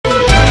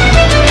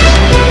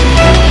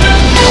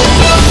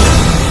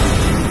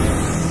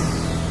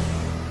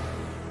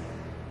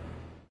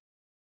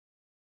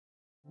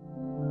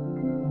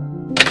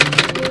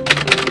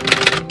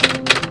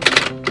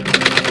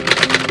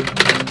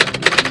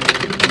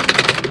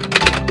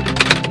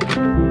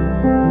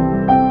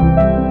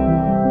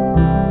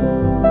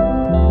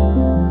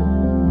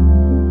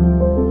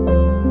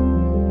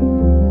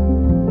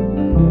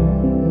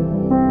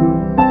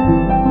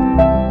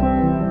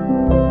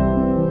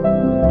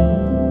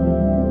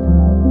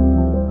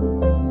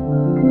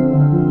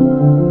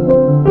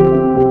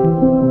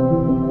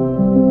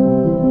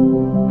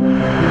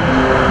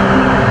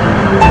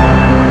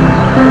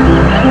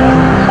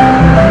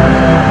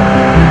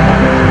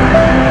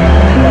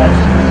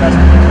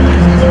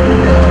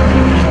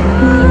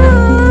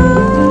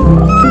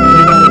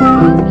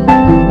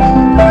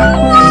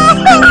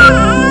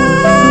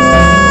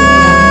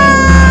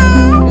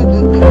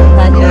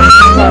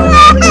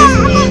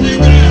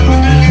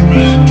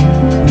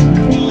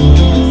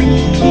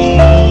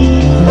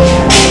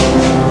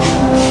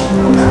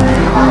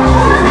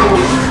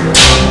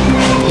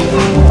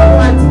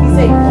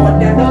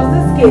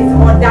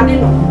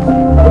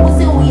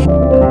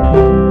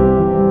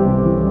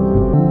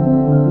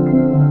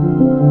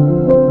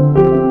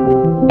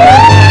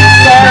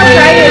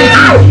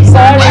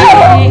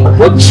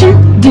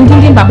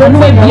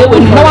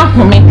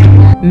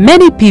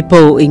Many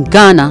people in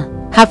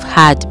Ghana have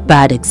had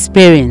bad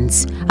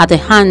experience at the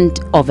hand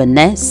of a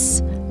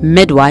nurse,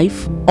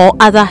 midwife, or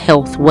other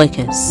health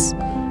workers.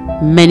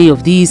 Many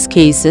of these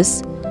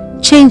cases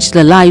changed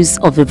the lives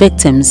of the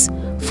victims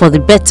for the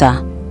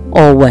better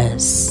or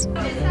worse.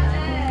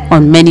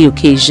 On many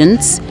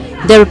occasions,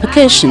 the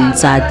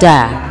repercussions are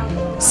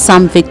dire.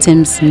 Some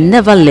victims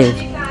never live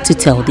to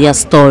tell their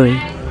story.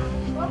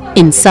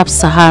 In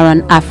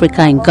sub-Saharan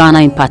Africa and Ghana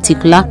in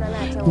particular,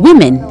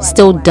 women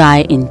still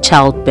die in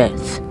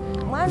childbirth.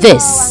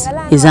 This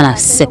is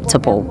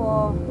unacceptable.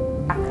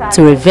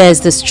 To reverse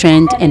this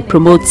trend and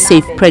promote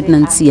safe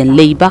pregnancy and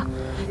labor,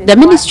 the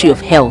Ministry of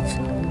Health,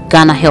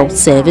 Ghana Health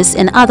Service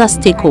and other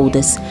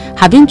stakeholders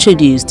have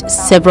introduced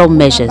several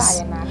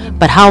measures.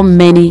 But how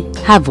many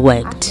have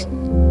worked?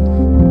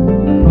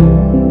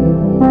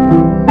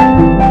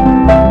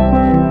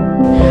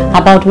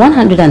 About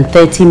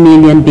 130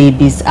 million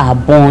babies are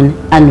born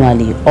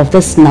annually. Of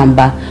this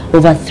number,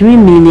 over 3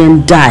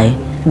 million die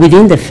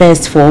within the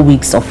first 4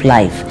 weeks of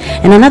life,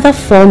 and another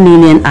 4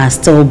 million are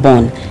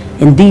stillborn,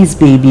 and these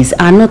babies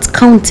are not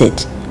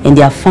counted, and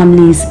their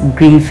families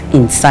grieve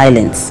in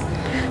silence.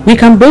 We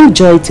can bring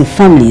joy to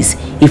families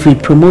if we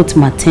promote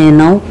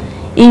maternal,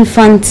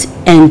 infant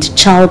and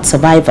child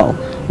survival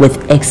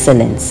with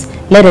excellence.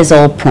 Let us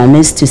all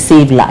promise to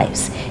save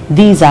lives.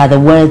 These are the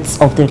words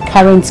of the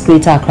current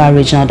Greater Accra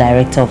Regional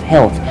Director of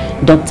Health,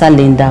 Dr.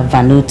 Linda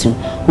Vanutu,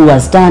 who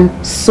has done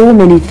so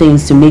many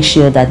things to make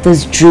sure that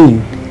this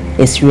dream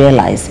is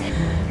realized.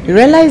 We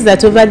realize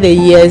that over the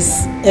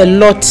years, a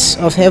lot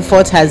of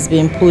effort has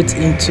been put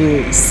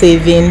into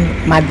saving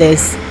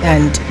mothers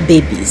and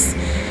babies.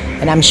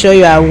 And I'm sure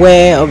you are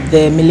aware of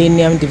the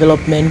Millennium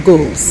Development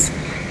Goals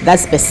that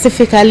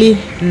specifically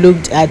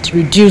looked at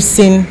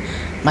reducing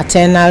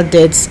maternal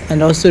deaths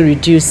and also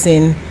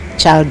reducing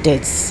child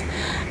deaths.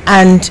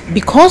 And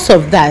because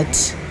of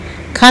that,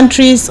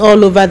 countries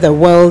all over the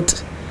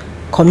world,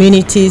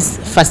 communities,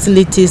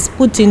 facilities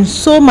put in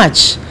so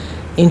much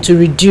into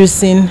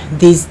reducing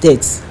these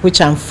deaths,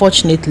 which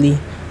unfortunately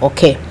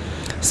occur.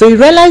 So we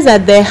realize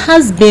that there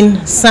has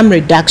been some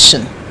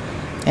reduction,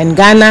 and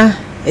Ghana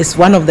is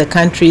one of the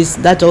countries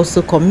that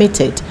also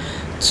committed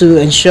to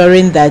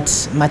ensuring that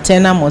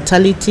maternal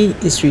mortality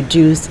is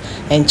reduced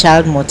and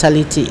child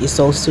mortality is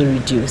also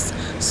reduced.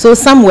 So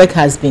some work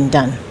has been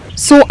done.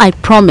 So I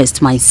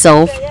promised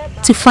myself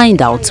to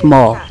find out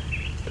more.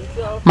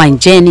 My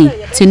journey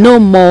to know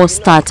more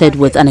started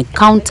with an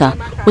encounter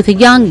with a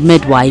young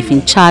midwife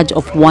in charge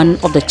of one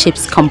of the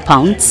CHIPS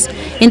compounds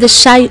in the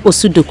Shai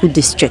Osudoku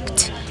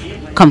district.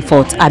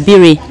 Comfort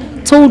Abire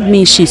told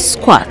me she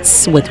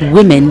squats with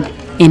women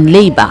in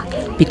labor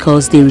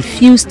because they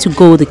refuse to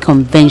go the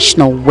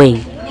conventional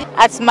way.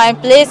 At my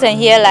place and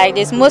here like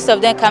this, most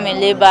of them come in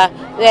labor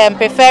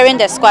preferring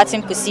the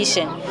squatting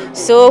position.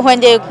 So when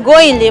they go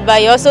in labor,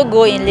 you also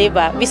go in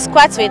labor. We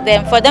squat with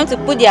them for them to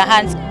put their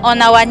hands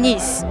on our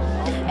knees.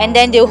 And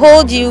then they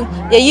hold you,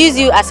 they use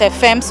you as a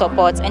firm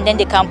support, and then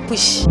they can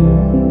push.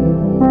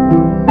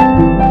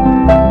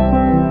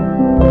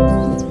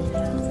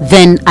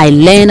 Then I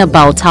learn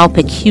about how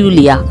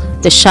peculiar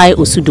the Shai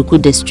Osudoku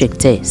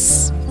district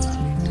is.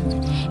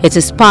 It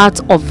is part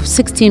of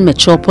 16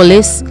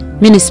 metropolis,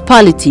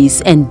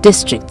 municipalities and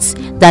districts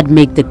that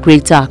make the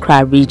Greater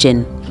Accra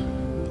region.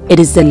 It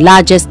is the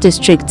largest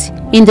district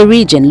in the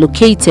region,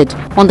 located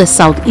on the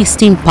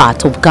southeastern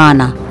part of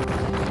Ghana.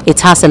 It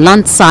has a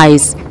land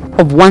size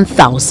of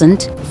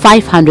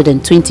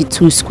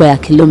 1,522 square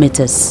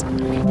kilometers.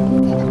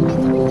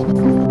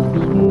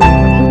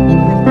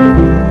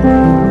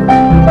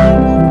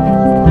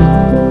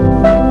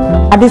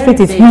 Our district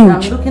is huge. I'm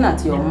looking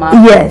at your map.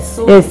 Yes,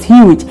 it's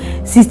huge.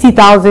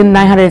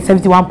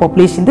 60,971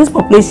 population. This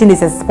population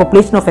is a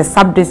population of a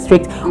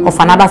sub-district of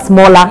another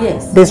smaller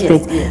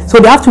district. Yes. So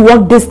they have to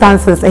walk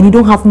distances, and you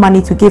don't have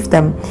money to give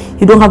them.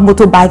 You don't have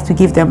motorbikes to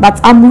give them. But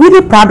I'm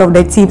really proud of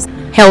the teams.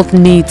 Health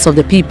needs of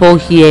the people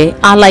here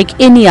are like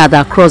any other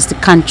across the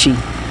country.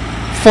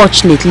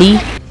 Fortunately,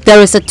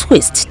 there is a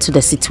twist to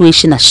the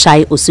situation at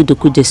Shai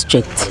Osudoku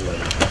district.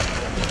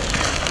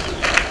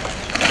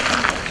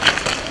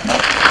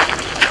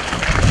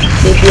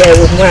 At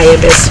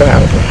the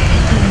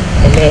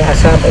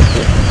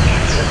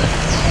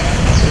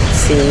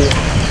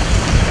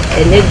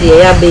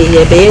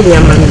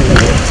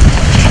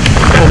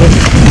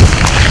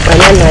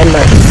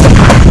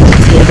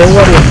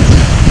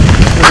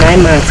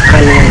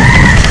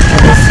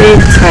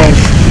same time,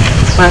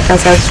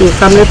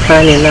 family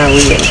planning now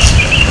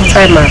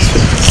time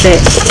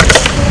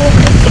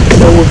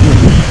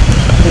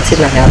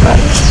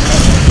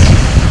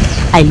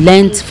I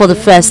learned for the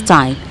first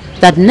time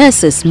that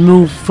nurses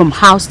move from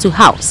house to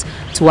house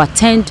to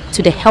attend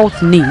to the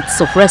health needs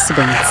of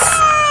residents.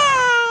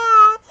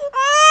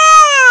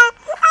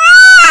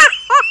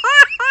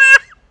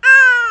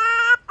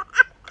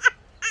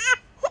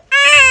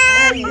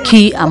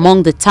 Key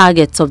among the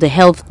targets of the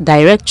Health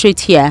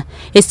Directorate here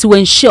is to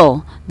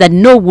ensure that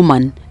no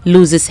woman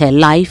loses her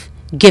life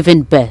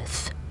giving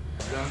birth.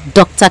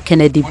 Dr.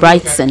 Kennedy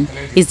Brightson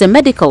is the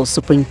medical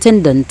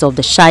superintendent of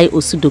the Shai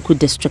Osudoku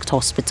District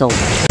Hospital. So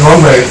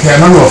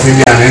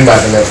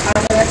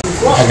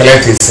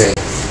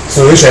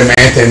it's a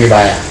man tell me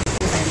by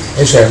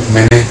it's a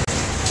man.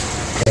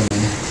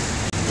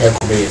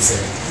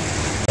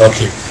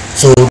 Okay,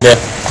 so the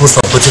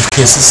post-operative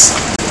cases,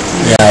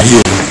 they are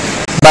here.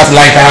 But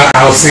like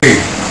I'll say,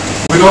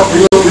 we don't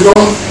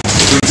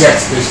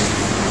reject patients.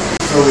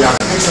 So we have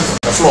patients on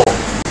the floor.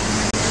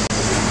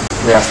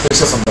 We have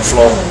patients on the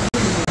floor.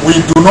 We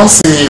do not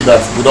say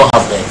that we don't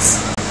have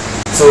beds.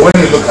 So when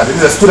you look at it,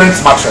 it's a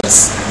student's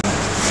mattress,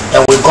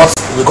 and we got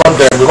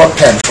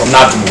pen from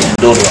NADMO in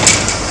Dodo,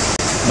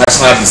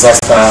 National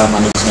Disaster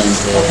Management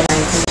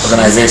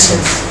Organization.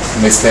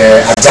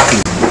 Mr.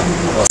 Ajakli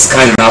was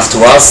kind enough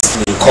to us.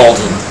 We called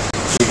him.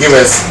 He gave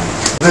us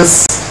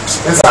this.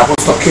 These are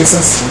post-op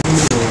cases.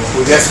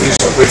 We just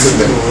finished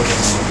operating them.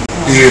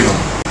 You know,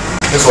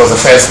 this was the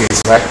first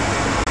case, right?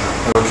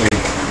 Okay.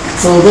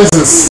 So this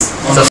is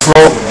on the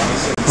floor.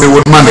 We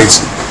would manage.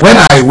 When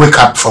I wake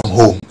up from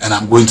home and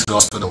I'm going to the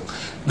hospital,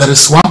 there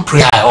is one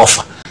prayer I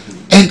offer.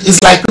 And it's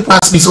like people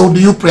ask me, so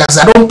do you pray? I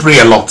say, I don't pray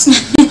a lot.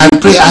 I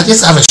pray, I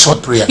just have a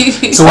short prayer.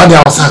 So one day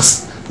I was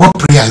asked, what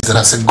prayer is that?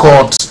 I said,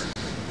 God,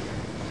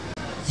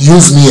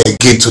 use me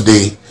again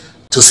today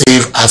to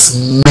save as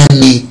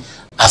many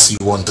as you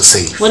want to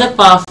save. What a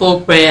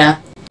powerful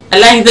prayer. I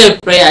like the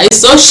prayer.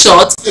 It's so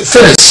short.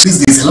 First,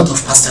 these days, a lot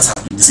of pastors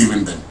have been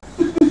deceiving them.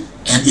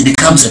 And it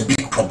becomes a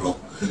big problem.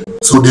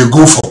 So they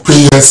go for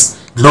prayers,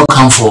 they don't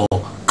come for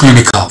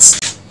clinicals.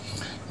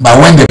 But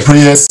when the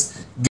prayers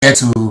get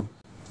to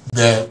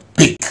the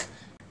peak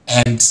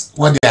and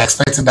what they are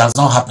expecting does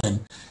not happen,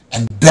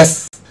 and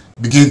death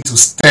begins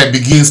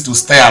to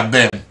stare at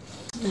them,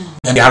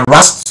 and they are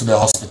rushed to the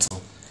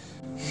hospital,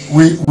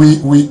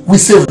 we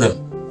save them.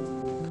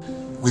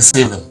 We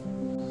save them.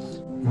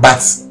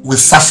 But we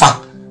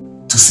suffer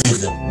to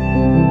save them.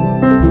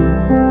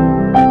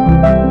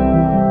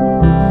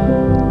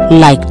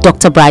 Like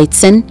Dr.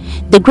 Brightson,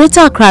 the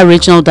Greater Accra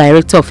Regional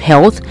Director of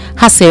Health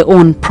has her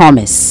own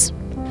promise.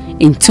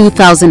 In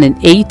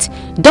 2008,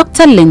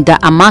 Dr. Linda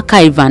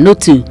Amaka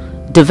Ivanotu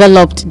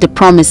developed the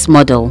Promise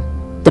model.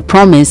 The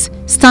Promise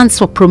stands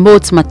for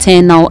Promote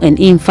Maternal and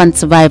Infant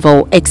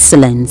Survival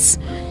Excellence.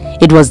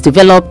 It was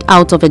developed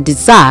out of a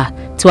desire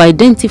to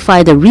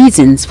identify the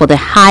reasons for the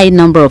high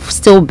number of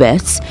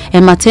stillbirths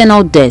and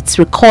maternal deaths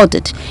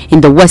recorded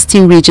in the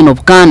western region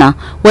of Ghana,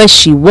 where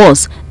she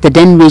was the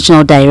then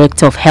Regional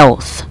Director of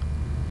Health.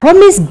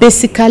 Promise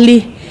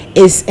basically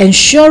is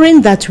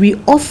ensuring that we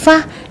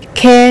offer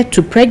care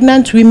to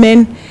pregnant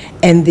women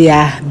and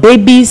their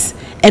babies,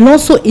 and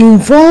also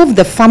involve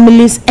the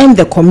families and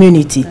the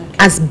community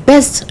as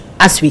best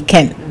as we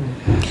can.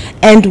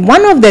 And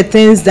one of the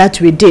things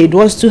that we did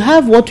was to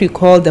have what we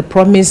call the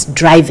Promise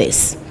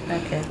drivers.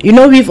 Okay. You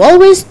know, we've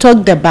always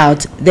talked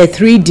about the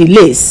 3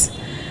 delays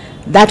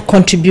that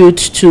contribute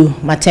to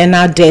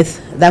maternal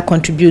death, that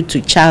contribute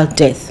to child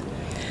death.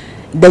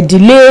 The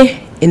delay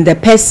in the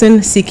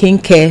person seeking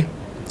care,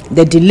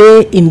 the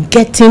delay in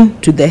getting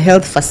to the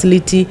health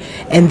facility,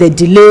 and the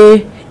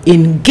delay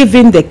in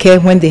giving the care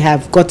when they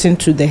have gotten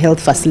to the health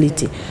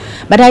facility.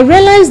 But I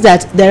realized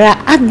that there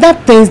are other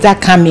things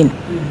that come in,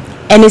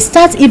 and it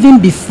starts even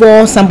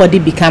before somebody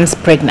becomes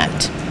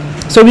pregnant.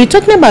 So we're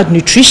talking about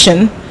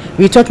nutrition,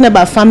 we're talking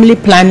about family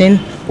planning,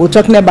 we're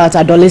talking about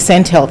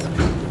adolescent health.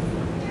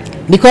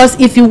 Because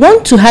if you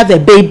want to have a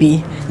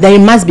baby, then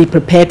you must be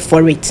prepared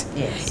for it.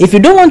 Yes. If you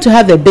don't want to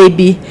have a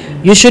baby,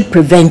 you should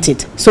prevent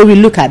it. So we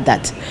look at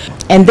that.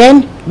 And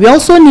then we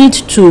also need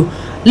to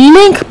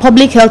link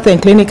public health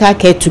and clinical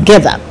care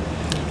together,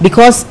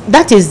 because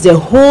that is the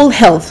whole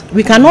health.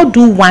 We cannot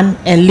do one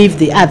and leave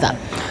the other.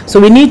 So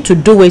we need to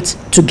do it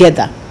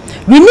together.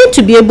 We need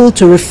to be able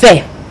to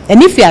refer.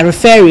 And if we are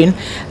referring,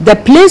 the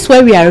place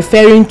where we are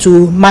referring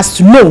to must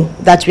know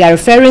that we are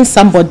referring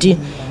somebody,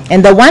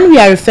 and the one we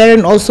are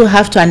referring also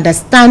have to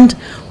understand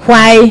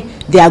why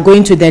they are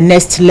going to the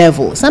next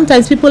level.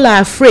 Sometimes people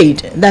are afraid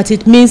that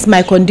it means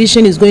my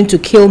condition is going to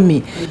kill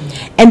me.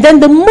 And then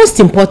the most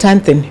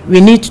important thing,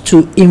 we need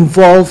to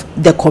involve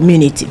the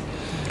community.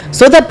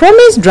 So the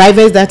Promise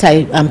drivers that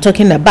I am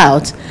talking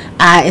about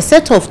are a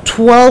set of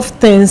 12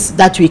 things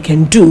that we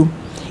can do.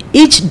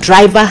 Each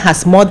driver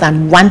has more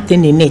than one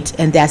thing in it,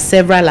 and there are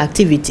several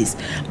activities.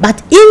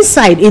 But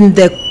inside, in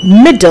the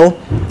middle,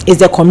 is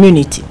the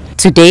community.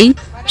 Today,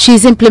 she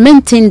is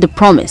implementing the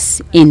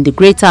Promise in the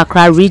Greater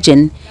Accra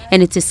region,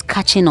 and it is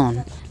catching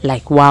on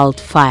like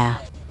wildfire.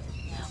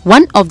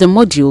 One of the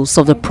modules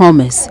of the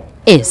Promise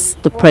is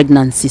the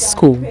pregnancy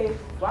school.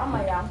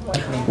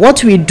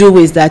 What we do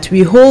is that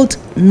we hold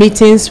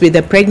meetings with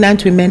the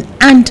pregnant women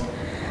and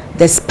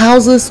the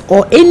spouses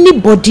or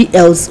anybody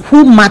else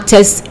who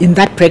matters in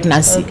that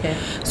pregnancy. Okay.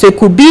 So it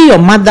could be your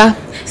mother.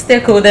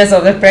 Stakeholders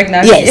of the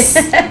pregnancy. Yes.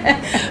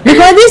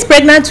 Because these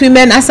pregnant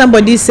women, as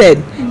somebody said,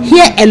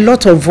 hear a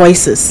lot of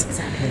voices.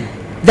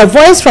 The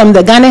voice from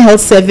the Ghana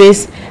Health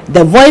Service,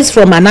 the voice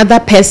from another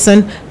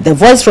person, the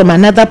voice from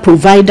another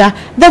provider,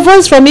 the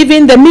voice from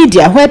even the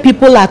media where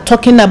people are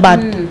talking about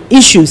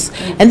issues.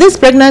 And this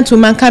pregnant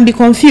woman can be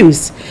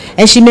confused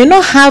and she may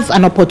not have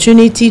an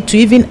opportunity to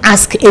even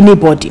ask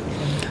anybody.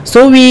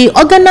 So we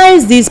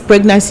organize these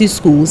pregnancy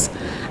schools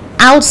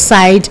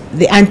outside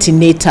the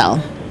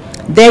antenatal.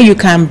 There you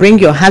can bring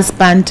your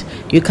husband,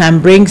 you can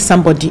bring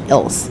somebody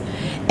else,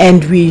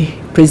 and we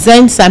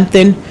present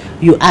something,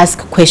 you ask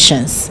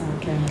questions.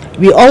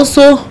 We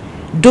also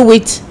do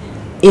it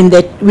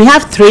we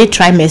have 3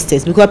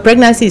 trimesters because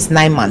pregnancy is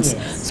 9 months.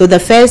 So the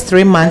first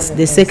 3 months,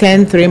 the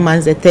second 3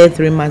 months, the third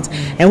 3 months.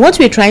 And what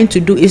we're trying to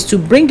do is to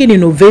bring in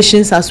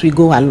innovations as we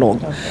go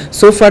along.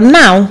 So for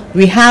now,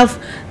 we have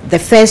the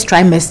first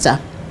trimester,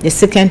 the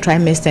second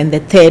trimester, and the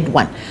third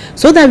one,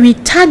 so that we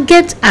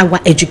target our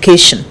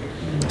education.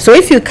 So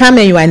if you come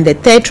and you are in the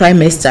third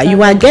trimester,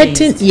 you are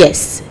getting,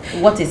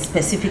 what is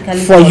specifically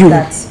for you,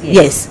 that?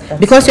 Yes,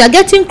 because you are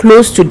getting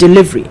close to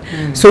delivery.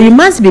 So you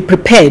must be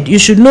prepared. You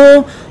should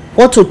know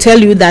what to tell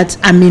you that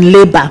I'm in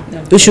labor.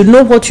 You should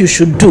know what you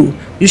should do.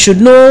 You should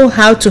know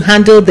how to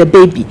handle the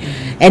baby.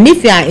 And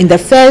if you are in the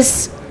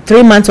first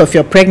 3 months of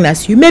your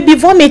pregnancy, you may be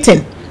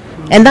vomiting.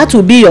 And that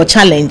will be your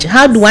challenge.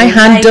 How do I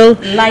handle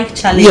life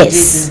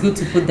challenges? Is good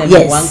to put them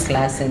in one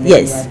class and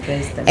then you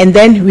address them. And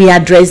then we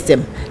address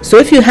them. So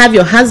if you have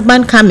your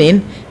husband come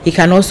in, he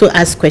can also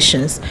ask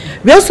questions.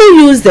 We also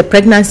use the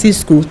pregnancy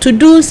school to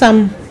do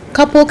some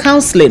couple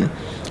counseling.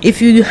 If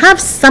you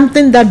have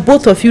something that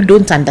both of you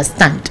don't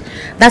understand,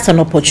 that's an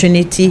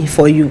opportunity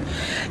for you.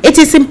 It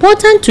is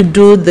important to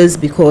do this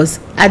because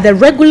at the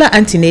regular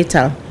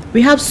antenatal,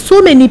 we have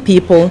so many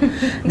people,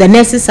 the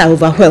nurses are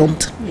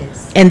overwhelmed.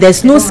 And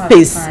there's no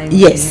space.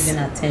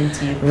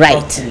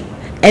 Right.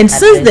 And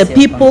since the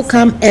people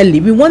come early,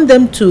 we want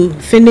them to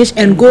finish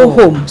and go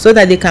home so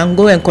that they can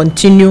go and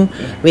continue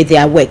with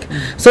their work.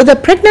 So the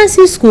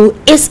pregnancy school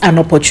is an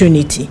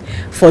opportunity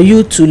for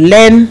you to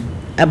learn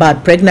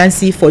about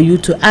pregnancy, for you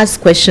to ask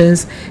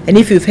questions, and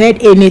if you've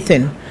heard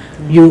anything,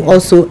 you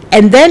also,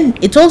 and then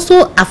it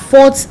also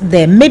affords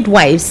the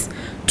midwives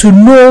to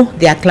know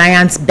their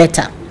clients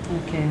better.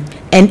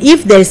 And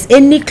if there's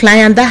any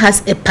client that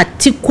has a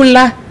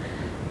particular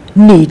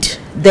need,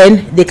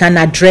 then they can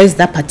address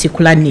that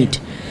particular need.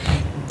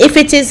 If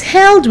it is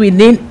held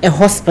within a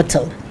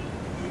hospital,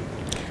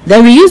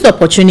 then we use the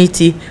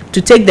opportunity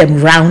to take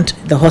them round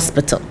the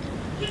hospital.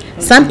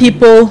 Some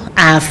people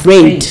are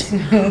afraid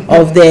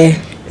of the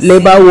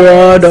labor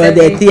ward or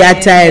the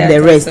theater and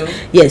the rest.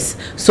 Yes,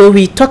 so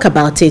we talk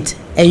about it,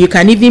 and you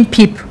can even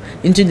peep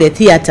into the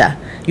theater.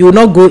 You will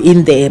not go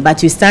in there,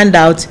 but you stand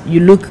out,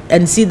 you look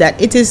and see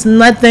that it is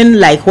nothing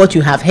like what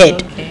you have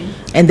heard.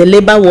 And the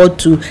labor ward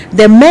too.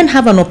 The men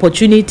have an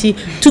opportunity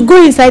to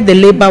go inside the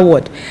labor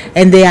ward,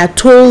 and they are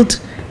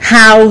told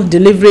how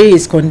delivery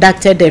is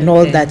conducted and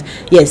all that.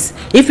 Yes,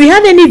 if we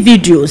have any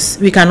videos,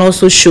 we can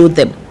also show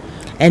them,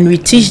 and we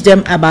teach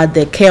them about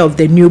the care of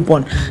the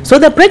newborn. So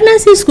the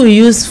pregnancy school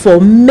used for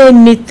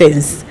many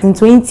things. In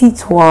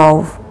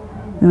 2012,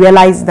 we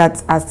realized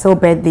that our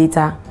stillbirth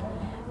data,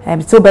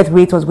 stillbirth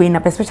rate was going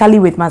up, especially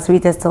with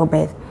macerated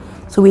stillbirth.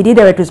 So we did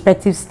a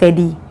retrospective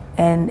study,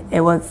 and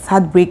it was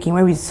heartbreaking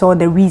when we saw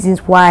the reasons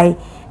why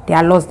they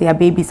have lost their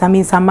babies. I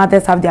mean, some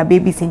mothers have their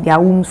babies in their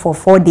wombs for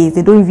 4 days.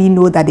 They don't even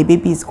know that the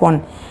baby is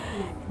gone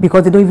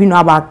because they don't even know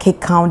about cake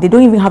count. They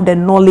don't even have the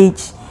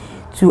knowledge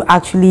to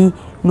actually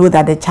know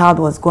that the child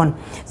was gone.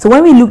 So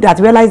when we looked at,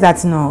 realized that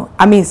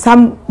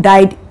some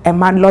died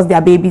and lost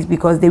their babies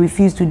because they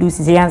refused to do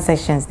cesarean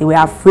sections. They were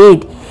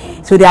afraid.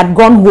 So they had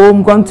gone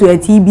home, gone to a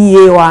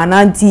TBA or an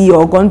auntie,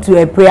 or gone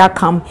to a prayer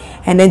camp,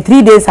 and then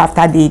 3 days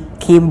after they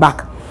came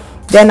back.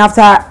 Then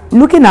after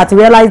looking at,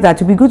 realized that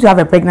it would be good to have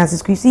a pregnancy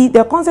school. You see,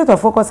 the concept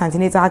of focused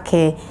antenatal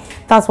care,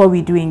 that's what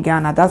we do in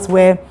Ghana. That's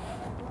where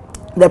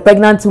the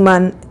pregnant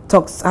woman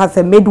has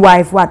a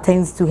midwife who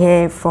attends to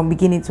her from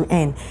beginning to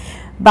end.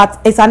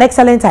 But it's an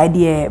excellent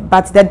idea.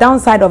 But the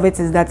downside of it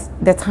is that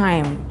the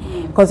time,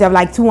 because you have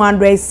like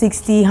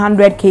 260,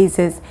 100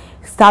 cases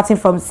starting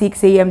from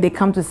 6 a.m. They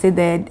come to say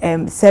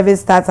the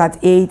service starts at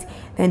 8,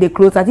 then they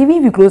close at, even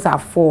if you close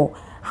at 4.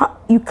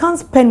 You can't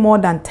spend more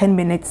than 10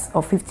 minutes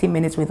or 15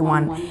 minutes with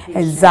one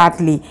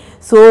exactly.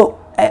 So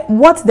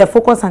what the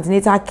focused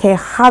antenatal care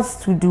has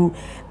to do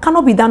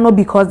cannot be done not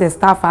because the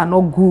staff are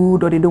not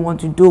good or they don't want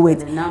to do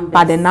it,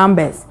 but the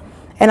numbers.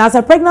 And as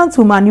a pregnant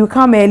woman, you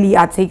come early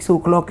at 6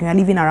 o'clock, you are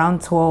leaving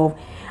around 12.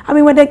 I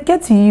mean, when they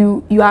get to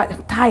you, you are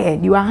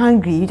tired, you are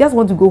hungry, you just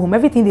want to go home.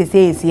 Everything they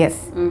say is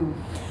yes.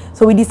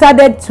 So we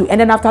decided to,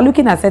 and then after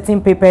looking at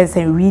certain papers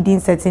and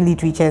reading certain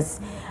literatures,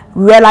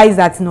 we realized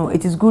that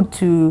it is good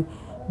to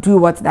do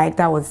what the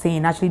director was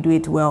saying, actually do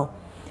it well.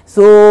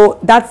 So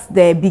that's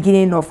the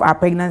beginning of our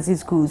pregnancy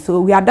school. So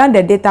we have done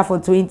the data for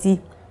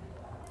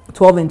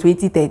 2012 and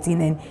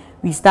 2013, and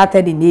we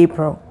started in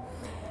April.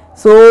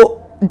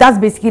 So that's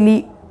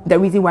basically the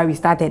reason why we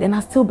started. And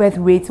our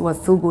stillbirth rate was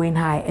still going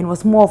high, and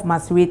was more of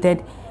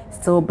macerated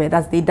stillbirth,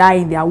 as they die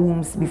in their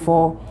wombs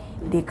before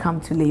they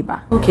come to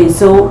labor. Okay,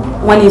 so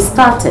when you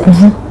started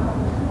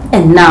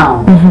and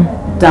now,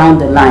 down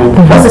the line?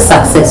 What's the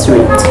success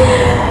rate?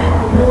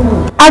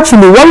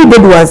 Actually, what we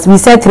did was we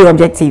set 3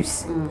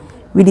 objectives.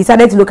 We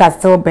decided to look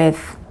at stillbirth,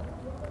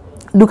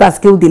 look at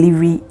skill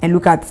delivery, and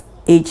look at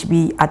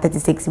HB at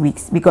 36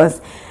 weeks.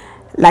 Because,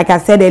 like I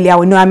said earlier,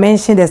 we know I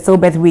mentioned the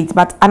stillbirth rate,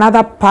 but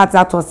another part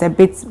that was a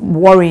bit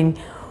worrying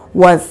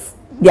was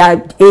their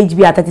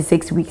HB at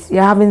 36 weeks.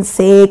 You're having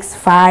 6,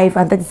 5,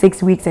 and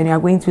 36 weeks, and you are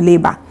going to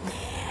labor.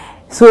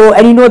 So,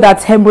 and you know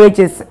that hemorrhage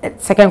is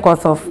second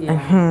cause of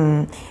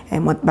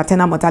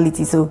maternal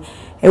mortality. So,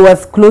 it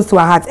was close to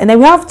our hearts. And then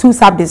we have 2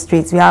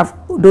 sub-districts. We have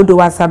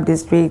Dodowa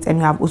sub-district and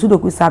we have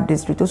Osudoku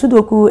sub-district.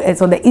 Osudoku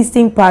is on the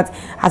eastern part.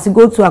 As you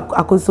go to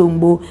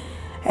Akosombo,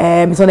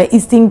 it's on the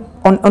eastern,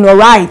 on the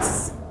right.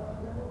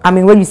 I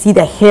mean, when you see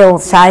the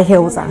hills, Shy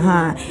Hills,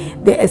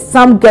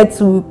 some get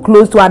to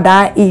close to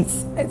Ada.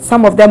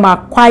 Some of them are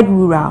quite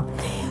rural.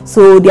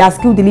 So their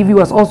skill delivery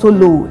was also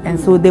low. And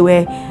so they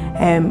were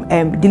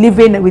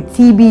delivering with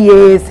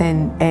TBAs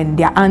and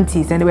their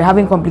aunties, and they were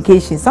having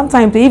complications.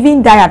 Sometimes they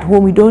even die at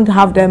home. We don't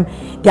have them,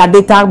 their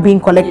data being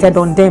collected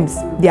on them.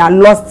 They are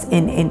lost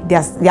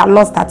they are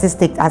lost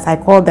statistics, as I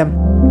call them.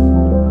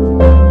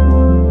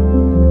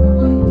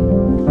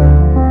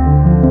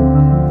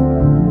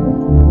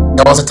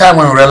 There was a time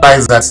when we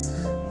realized that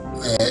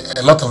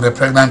a lot of the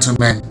pregnant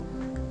women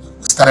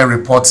started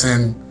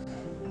reporting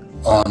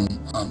on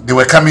they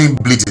were coming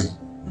bleeding,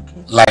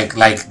 like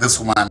this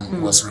woman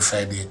was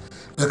referred here.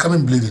 They're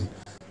coming bleeding.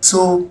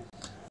 So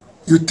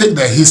you take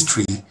the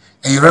history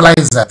and you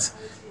realize that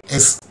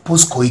it's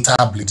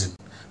postcoital bleeding.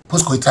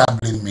 Postcoital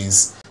bleeding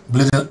means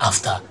bleeding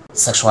after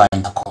sexual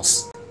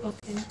intercourse.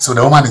 Okay. So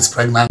the woman is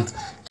pregnant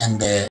and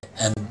the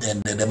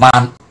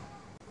man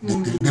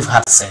they've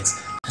had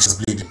sex and she's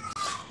bleeding.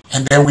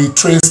 And then we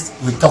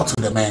talked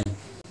to the men.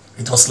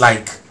 It was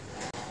like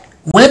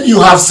when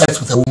you have sex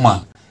with a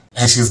woman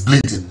and she's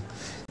bleeding,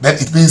 then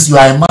it means you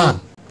are a man.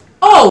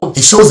 Oh,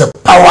 it shows the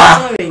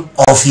power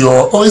of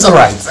your. Oh, it's all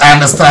right. I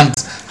understand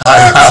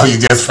how you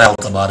just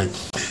felt about it.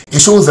 It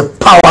shows the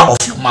power of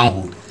your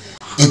manhood.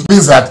 It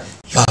means that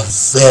you are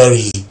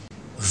very,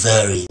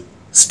 very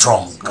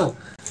strong,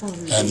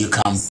 and you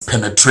can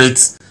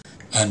penetrate,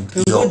 and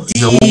your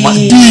woman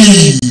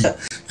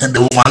and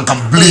the woman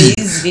can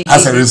bleed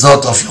as a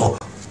result of your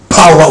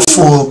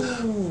powerful,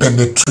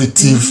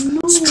 penetrative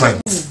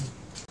strength.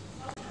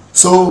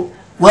 So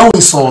when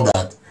we saw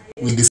that,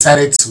 we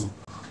decided to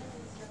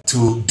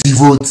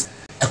devote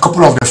a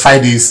couple of the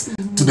Fridays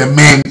to the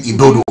men in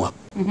Dodowa.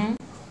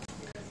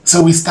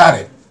 So we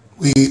started.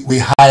 We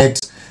hired,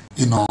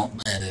 a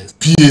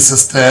PA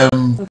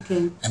system,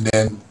 and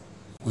then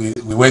we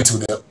went to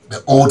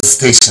the old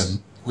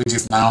station, which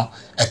is now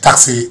a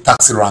taxi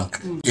rank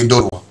in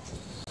Dodowa.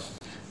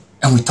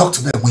 And we talked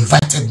to them. We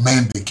invited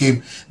men. They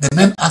came. The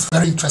men asked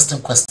very interesting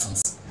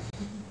questions.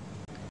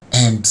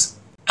 And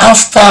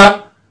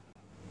after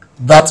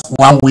that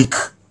 1 week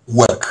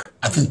work,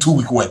 I think 2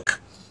 week work,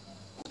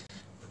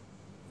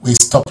 we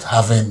stopped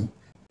having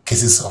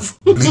cases of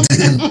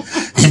bleeding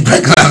in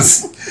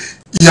pregnancy.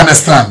 You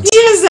understand?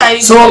 Yes, I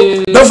do.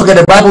 So don't forget,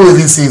 the Bible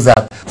even says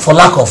that for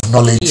lack of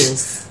knowledge,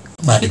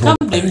 they can't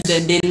blame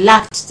them. They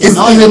lacked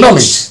the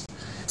knowledge.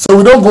 So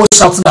we don't go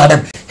shouting at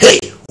them, hey,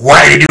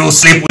 why did you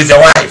sleep with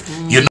your wife?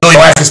 You know your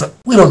wife is...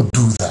 We don't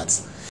do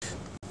that.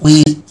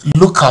 We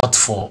look out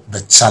for the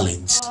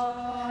challenge.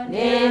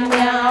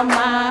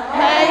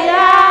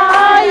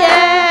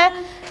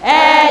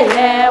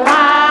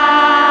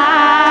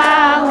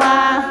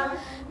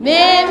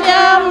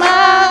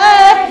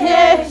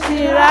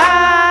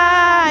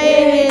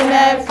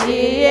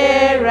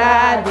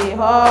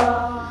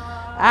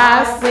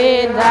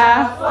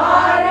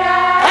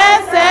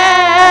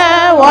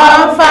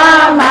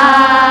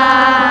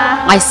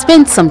 I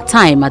spent some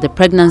time at the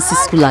pregnancy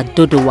school at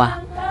Dodowa.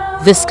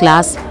 This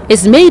class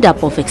is made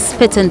up of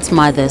expectant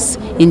mothers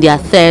in their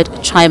 3rd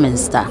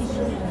trimester.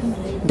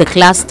 The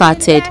class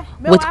started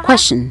with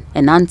question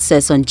and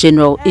answers on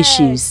general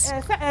issues.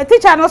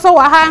 Teacher no so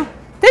waha.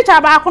 Teacher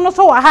ba no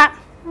so waha.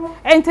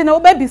 Enti na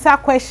obebisa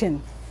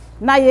question.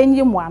 Na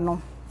yenyi mu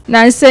ano.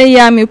 Na say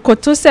ya me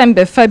koto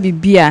sembe fa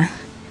bibia.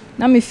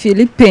 Na me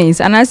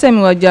Philippines. Ana say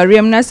me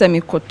wajarem na say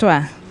me koto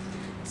a.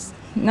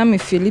 Na me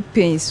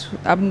Philippines.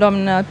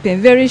 Abdominal pain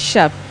very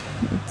sharp.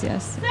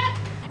 Yes.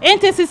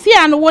 Enti sisi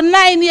an wo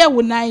 9 year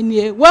wo 9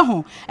 year. Wo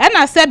ho. E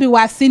na say bi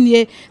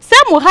wasinie. Say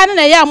mo han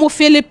na ya mo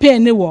Philippines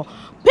ni wo.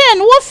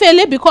 Pain wo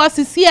fele because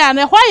sisi an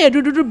e hwa ye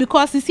dududu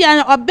because sisi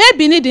an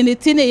obaby ni de ne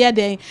ti ne ye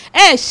den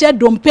e hye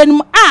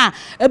dompenum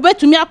e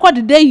betumi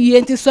akode de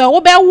yie enti so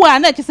wo be wo a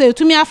na kise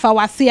etumi afa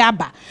wase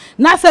aba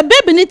na se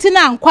baby ni ti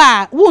na nkwa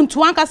a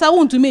wontu ankasa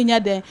wontu me nya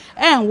den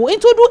wo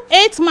into do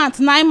 8 months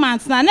 9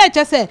 months na na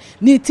kise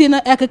ni ti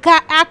no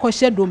ekeka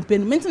akohye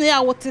dompenum enti na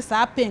ya wote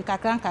sa pain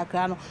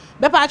kakra no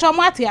be pa acho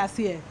mo ate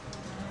ase e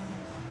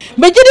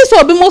Bejidi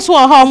so bi mo so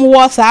ha mo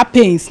wo sa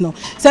pains no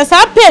se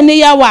sa pain ni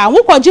ya wa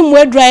wo kwaji mo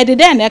adry de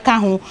den e ka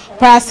ho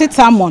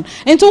paracetamol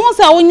enti wo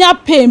se wo nya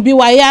pain bi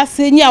wa ya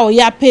se nya wo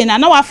ya pain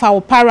na wa fa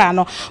wo para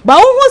no ba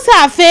wo hu se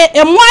afa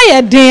emo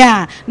aye den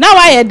a na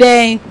wa ye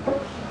den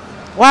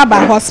wa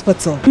ba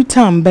hospital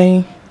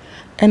Tutamben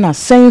ena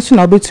sense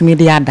na obetumi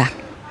de ada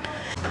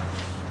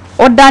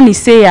oda ni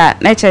say ya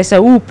na che say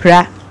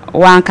upra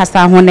wan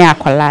kasa ho ne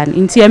akola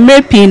nti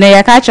emre pin na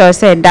ye ka che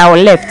say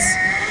down left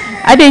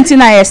adenti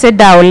na ye say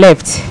down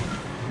left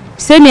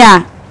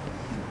senia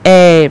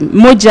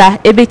moja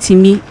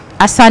ebetimi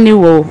asane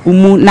wo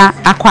umu na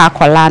akwa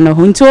akola no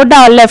nti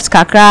oda left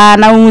kakra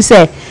na hu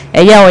say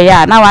eye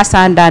oya na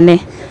wasanda ne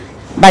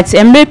but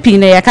emre pin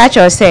na ye ka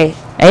che say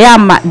eya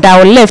ma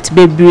down left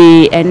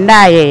bebre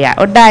enda ye ya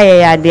oda ye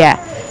ya dia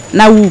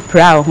na wu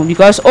proud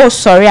because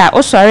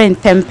sorry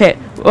ntempe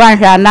wan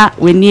hwa na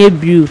weni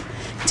ebru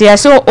tie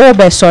so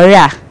be sorry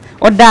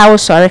oda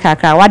sorry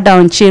kakra wa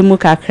down chemu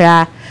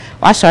kakra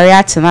wa sorry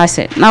atena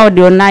se na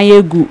ode ona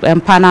yegu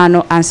empana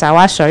no answer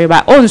wa sorry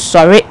ba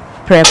sorry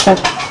preko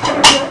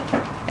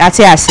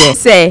ati ase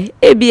say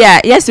ebia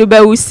yes we be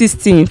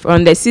 16th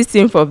on the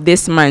 16th of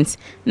this month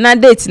na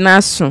date na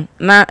so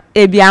na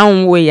ebia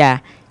onwo ya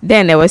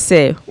then they will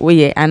say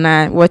we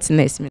ana what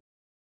next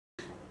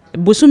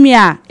busumi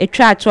a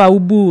etwa ato a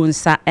ubu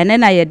nsa ene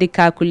na ye de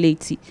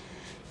calculate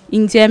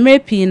inti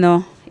emrepi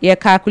no ye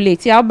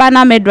calculate oba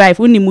na midwife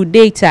unimu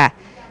data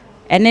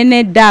ene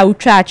ne da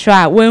utwa ato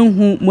a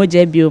wenhu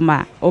moja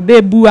bioma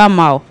obebu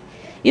ama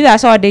either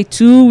so the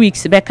 2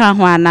 weeks beka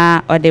ho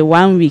ana or the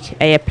 1 week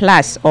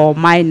plus or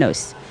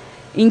minus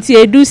inti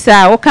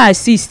edusa o kan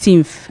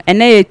 16th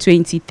ene ye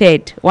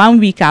 23rd 1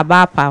 week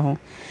abapa ho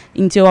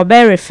inti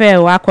obe refer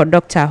wa ko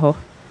doctor ho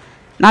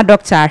na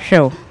doctor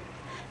ahwe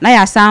na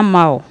ya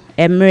sama o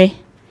emre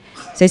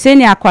se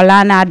ni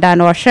akola na ada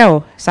na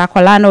ohwe sa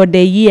akola na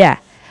de year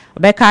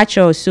obeka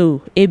cho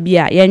so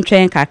ebia ye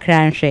ntwen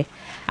kakra nhwe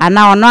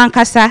ana ono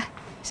ankasa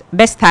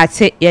be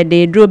start ye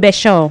de dro be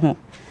show ho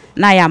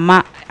na ya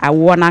ma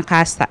awo na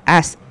ankasa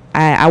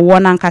awo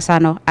na ankasa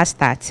no a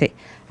start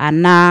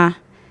ana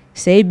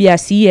se ebia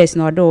CS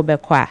na odo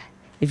obekwa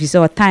if is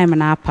all time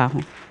na apa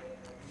ho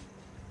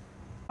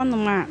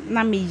onuma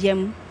na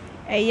meyem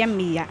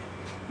eyemiya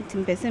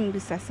ntimpesem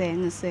bisa se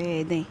no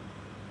se den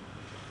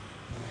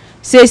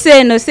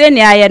se no se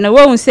ni aye no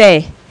wo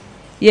se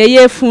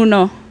ye fu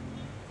no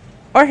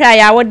ohwa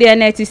ya wo de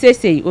na ti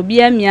sesei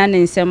obi amia ne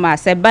nsem a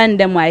se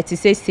bandem a ti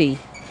sesei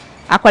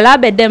akola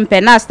bedem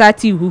pe na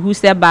start huhu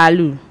se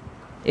balu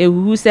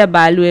ehuhu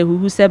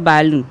se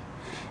balu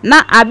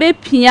na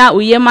abepia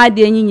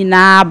oyemade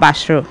nyina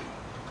abahro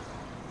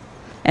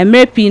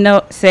emrepi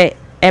no se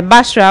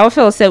ebashra o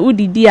feel se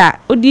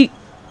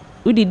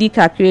udidi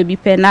kakre bi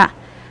pe na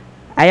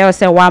ayo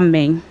se one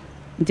men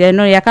je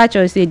no ya ka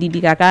cho se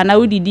didi kaka na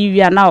udidi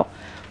wi na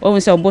o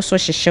se oboso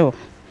hihye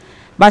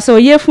ba so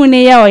yefu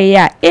ne ya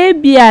oya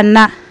ebia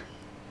na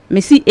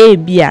mesi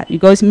ebia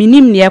because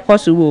minim ne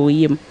ekoso wo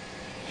oyem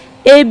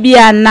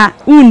ebia na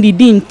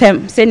undidi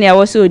ntem se ne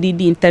wo se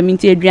odidi ntem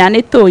nti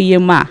aduane to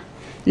oyem a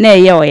na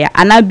ye oya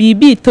ana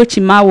bibi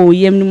tochima wo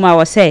oyem nu ma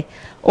wo se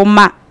o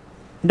ma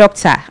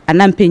doctor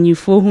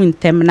anampanyifo hu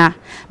ntem na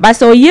ba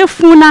so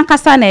yefu na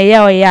kasa na ye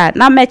oya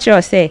na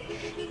meche se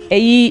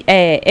eyi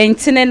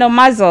entine no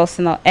muscles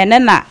no ene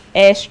na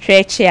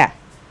stretch ya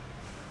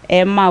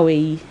ma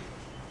we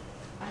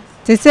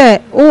te se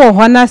wo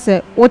ho na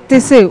se wo te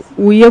se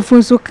wo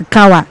yefu so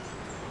kakawa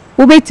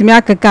wo betimi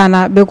akaka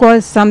na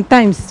because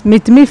sometimes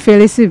metimi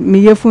feel se me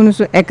yefu no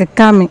so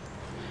ekaka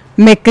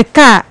me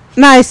kaka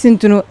na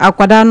isintuno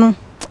akwada no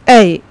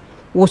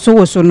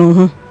woso no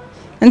ho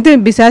ente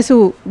bisase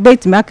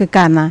betimi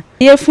akaka na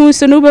yefu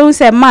so no be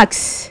se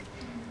max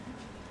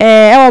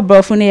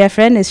obrofo no ye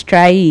friend is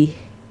try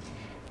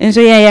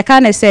nso ye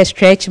can say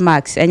stretch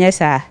marks enye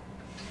sa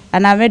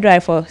ana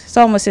midwife for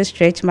some say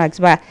stretch marks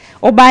but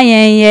oba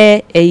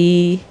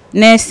ye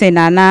nursing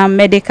na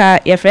medical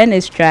your friend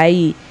is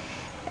try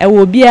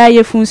wo bia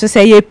ye fun so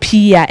say ye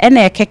pia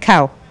na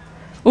ekeka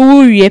wo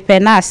wie pe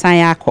na asan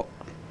akọ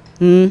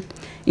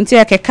nti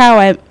ekeka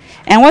wa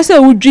enwo say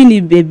wudwi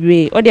ni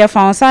bebre o de fa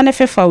onsa ne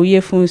fefa wo ye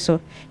fun so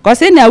ko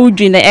say na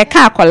wudwi na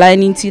eka akola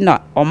ni nti na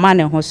o ma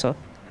ne ho so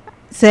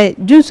say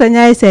junso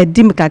nya say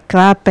dim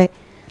kakra pe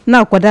na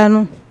akoda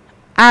no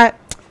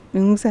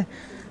nsa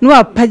no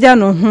apaja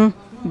no ho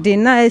de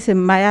na ese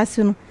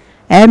mayase no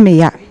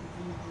meya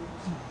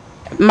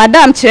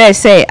madam chere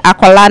say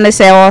akola ne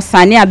say o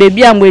sane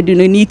abebi amwedu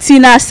no ni ti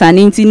na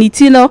sane nti ni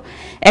ti no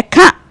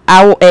eka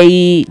awo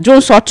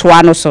jonso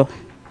toa no so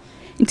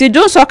nti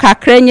jonso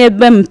kakra nye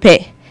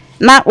bempe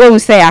na wo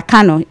say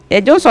aka no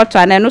jonso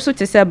toa na no so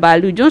te say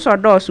balu jonso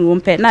dosu wo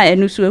mpe na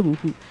enu so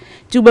ehuhu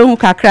ti be hu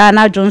kakra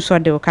na jonso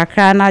de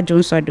kakra na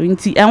jonso de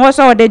nti enwo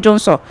so de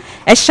jonso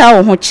hya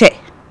wo ho che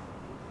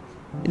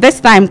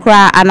this time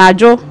cry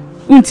anajo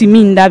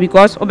untimi nda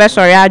because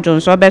obesori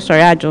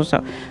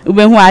ajonso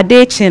ube hu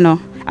ade chi no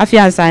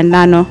afiansa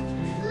nda no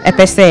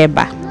epese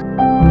eba.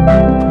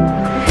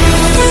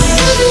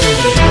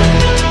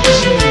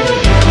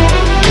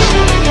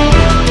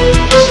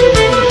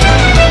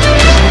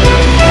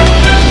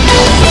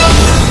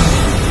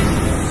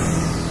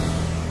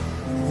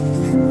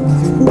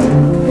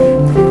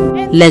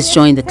 Let's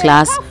join the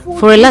class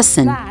for a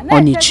lesson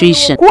on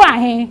nutrition.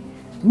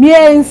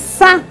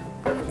 Miensa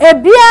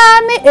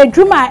ebia ne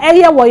edwuma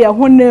eye wo ye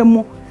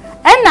honam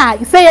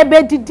ena say ye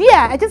be didi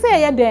a e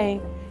say ye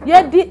den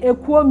ye di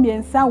ekuo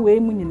miensa we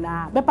mu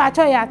nyina be pa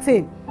cho ya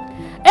te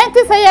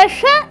enti say ye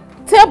hwe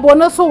table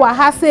no so wa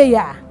ha say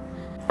ya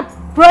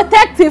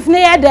protective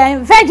ne ye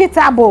den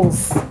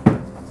vegetables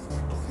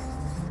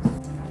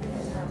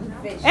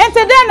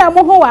enti den na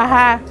mu ho wa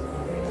ha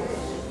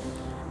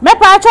me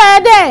pa cho ye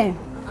den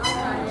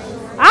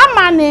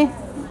amani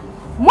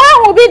mo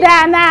hu bi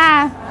da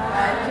na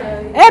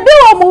ebi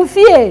wo mu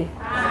fie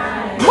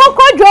mo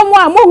kodwo mu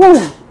a mo hu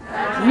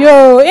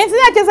yo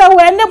internet is a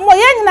when mo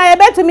yen na ye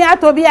betumi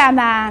atobi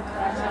ana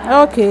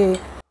okay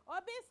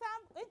obi sam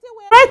enti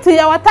we right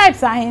your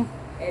types ahin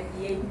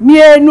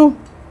mienu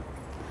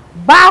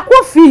ba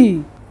ko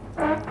fi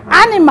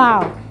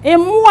animal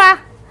emua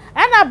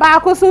na ba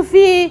ko so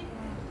fi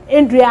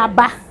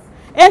enduaba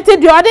enti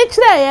de odi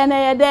kire ye na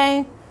ye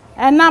den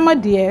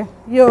enam de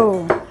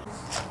yo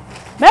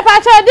me pa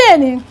cha de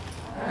ni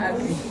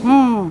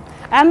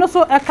eno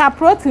so e ka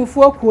protein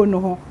fu okuo no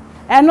ho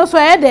eno so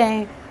ye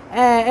den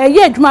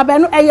ye adwuma be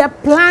no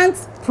plant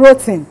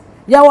protein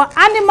your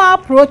animal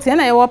protein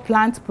na your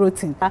plant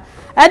protein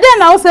then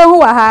na wo say hu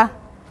wa ha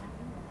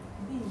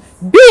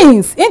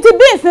beans into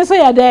beans ne so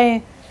ye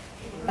den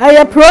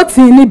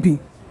protein ni bi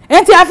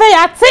enti afa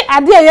ya te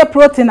ade ye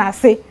protein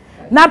ase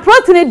na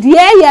protein de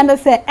ye no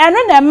say eno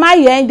na ma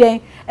ye den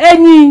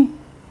enyi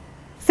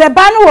se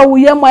ba no wo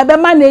wuye mo e be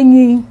ma na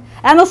enyi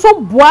eno so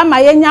boa ma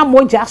ye nya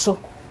moja so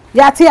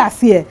yati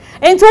ase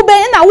enti wo be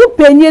na wo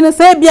panyi no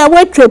say bia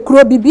wo twa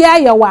kuro bibia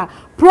ye wa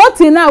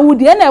protein na wo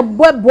de na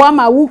boa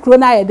ma wo kuro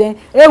na ye den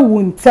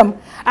ewu ntem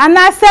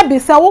ana se bi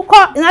se wo ko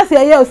na se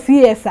ye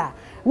CS a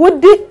wo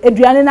di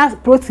eduane na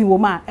protein wo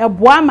ma e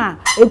boa ma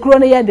e kuro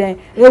na ye den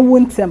ewu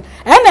ntem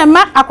na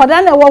ma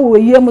akoda na wo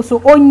ye mu so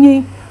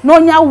onyi na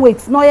onya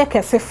weight na ye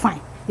kese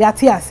fine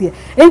yati ase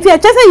enti e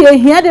chese ye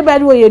hia de ba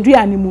de wo ye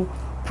eduane mu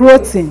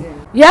protein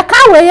ye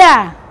ka we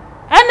ya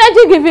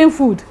energy giving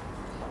food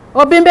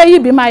obimbe yi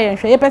bi ma ye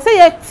hwe ye pese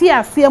ye ti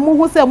ase mu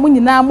hu se mu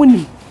nyina mu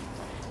ni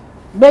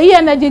be yi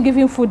energy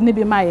giving food ni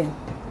bi ma ye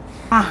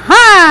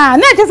aha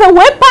na je se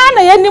we pa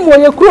na ye ni mo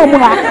ye kuro mu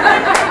ha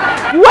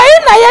we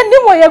na ye ni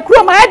mo ye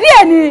kuro ma ade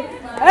ani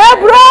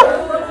bro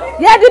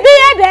ye di bi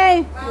ye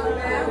den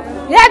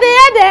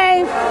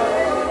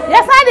ye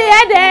sa de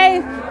ye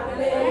den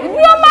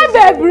you ma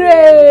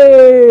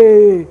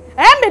bebre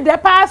me de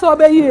pass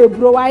obeyi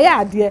ebro wa ya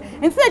ade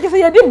nti na je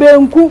ye di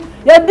benku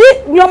ye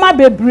di nyoma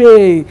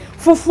bebre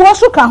fufuo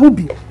so ka ho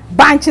bi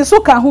banche so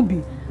ka ho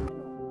bi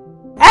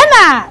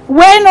ena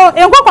we no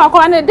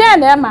enkokwa ne den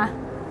na ema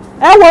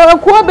wo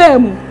ekuo ba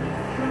mu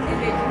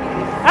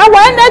wo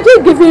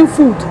energy giving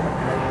food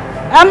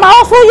ema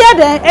also ye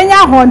den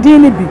enya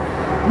hondin ni bi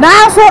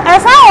na so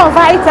esa of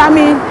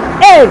vitamin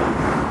A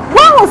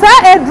wo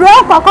say edro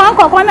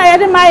kokon na ye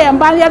di ma ye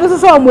mba ye do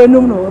so mo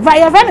enum no va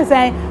fe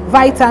say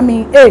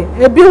vitamin A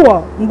ebi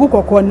wo ngu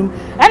kokon num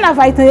na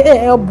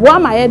vitamin A boa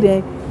ma ye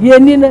den ye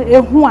ni no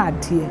ehu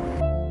ade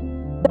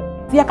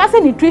ye ka say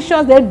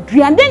nutritious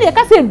eduane den ye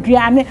ka say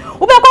eduane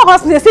wo be ko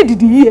hospital say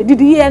didi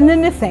ye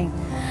ne sen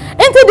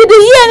enti didi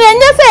ye ne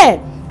nya say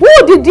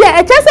wo didi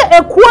e che say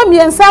ekuo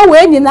miensa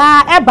we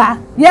nyina eba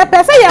ye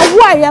pese ye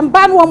wo a ye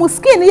mba no mo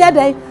skin ye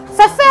den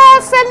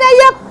fe na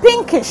ye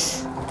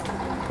pinkish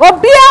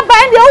obia ba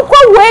ndi ukọ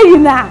we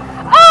yina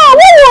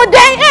wo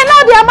den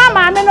na de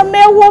mama me no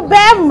mewo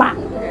be ma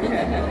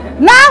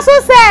na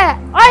so say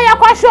oya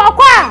kwasho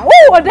kwa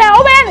wo den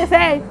wo be ni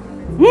say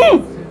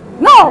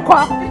no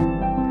kwa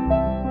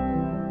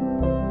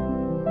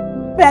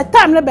be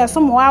time le be so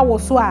mo awo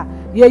so a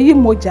ye yi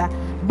moja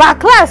ba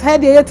class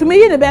head ye tumi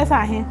yi ne be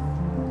sa he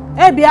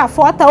e bia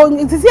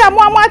 4000 ntisi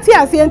amati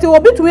ase enti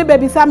obi tumi be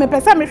bi sa me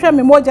pese me hwe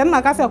me moja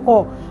na ka se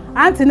call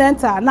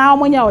antenatal na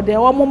omonya ode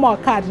wo mo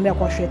card ne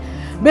kohwe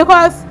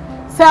because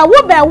say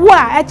wo be wo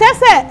a e che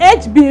say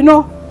HB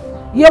no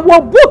ye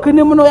wo book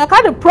ni mu no ye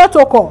ka the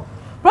protocol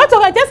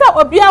che say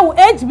obi a wo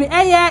HB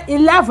eye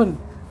 11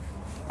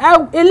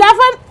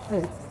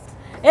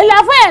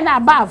 and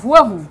above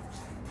wo hu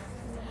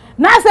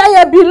na say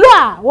ye below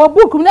a wo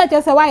book na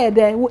che say wa ye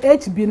there wo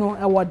HB no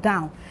e wo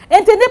down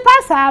enti ni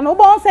pasa no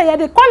bo say ye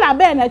the color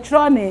be na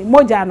chro ne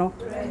moja no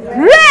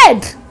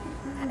red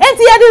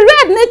enti ye the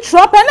red ni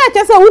trop na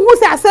che say wo hu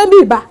say asem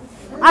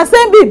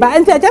bi ba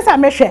enti che say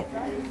mehwe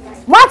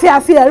what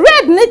you see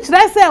red ni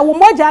chre say wo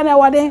moja na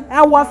wo den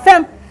e wo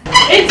fem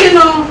enti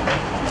no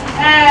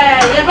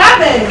ye ba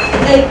be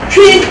e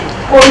twi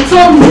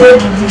kontombre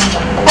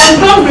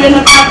no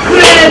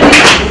kakre bi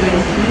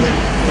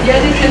ye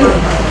di twi no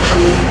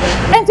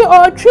enti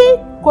o twi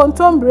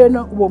kontombre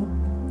no wo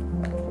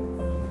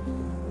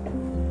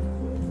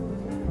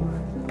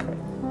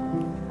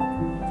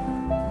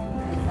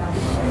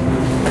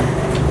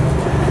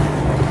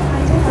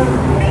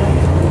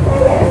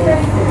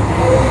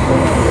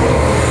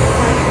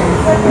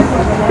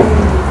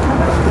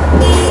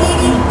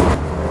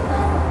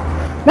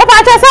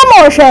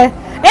hwe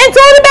enti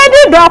ori be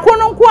di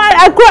dokun nko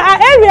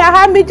area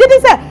ha mi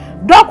gidi se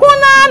dokun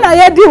na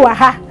ye di wa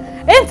ha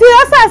enti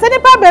o sa se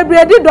nipa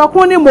bebre di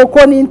dokun ni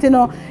moko ni enti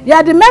no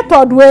ya di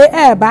method we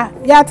eba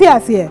ya ti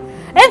ase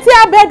enti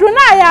abedu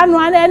na ya anu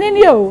ana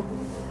ni o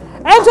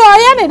enti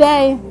oye ni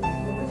den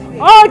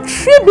o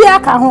twi bia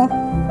ka ho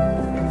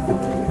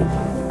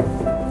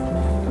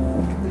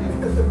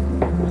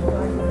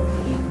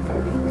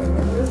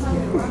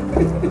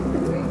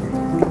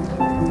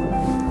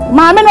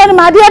Mama no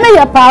ma dia na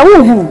ya pa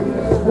wu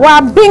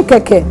wa bin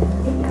keke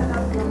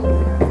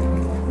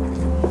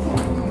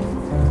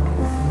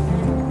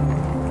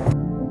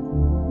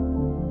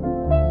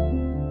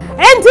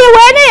enti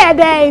we ni ya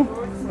den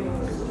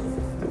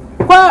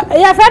ko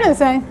ya fa ni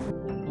sen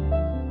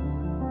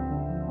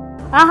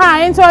aha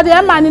enti o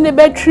de ma ni ne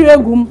betri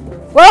egum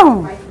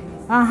wo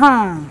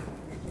aha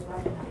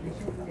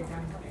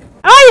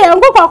aye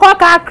ngukoko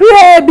ka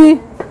kre bi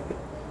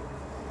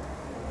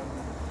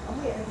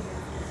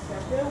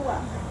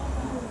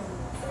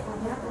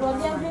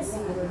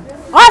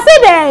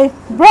Oside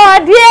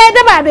brodie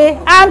de babe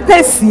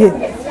ampesie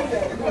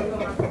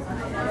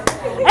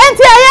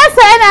enti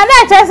ayese na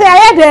chese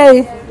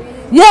ayede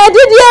ye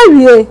didi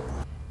awie.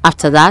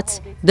 After that,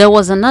 there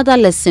was another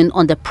lesson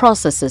on the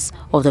processes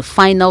of the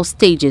final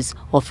stages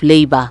of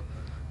labor.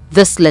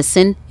 This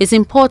lesson is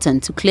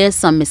important to clear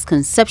some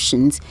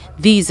misconceptions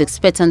these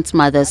expectant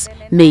mothers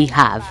may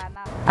have.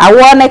 I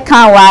want to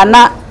count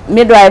na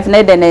midwife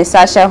ne de ne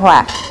sasha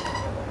hwa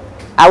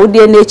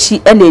awode na chi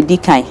e na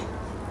edikan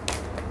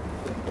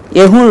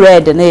yehu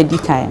red na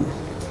edikan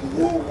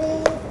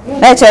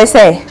na che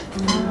say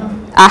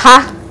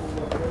aha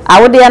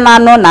awode na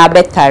no na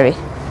betare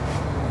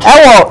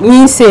ewo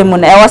nyinse mu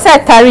na ewo say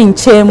tare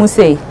nche mu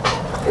say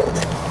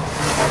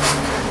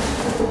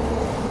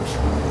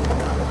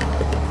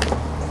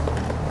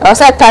ewo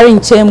say tare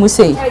nche mu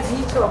say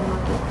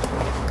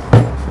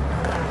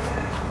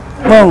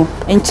mo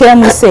nche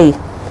mu say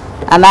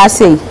ana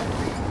say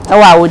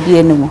ewo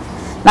awode ni mu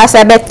na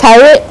se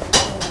betare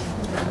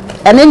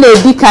ene na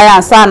edikan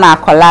ansa na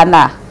akola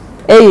na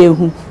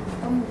eyehu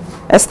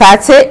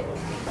starte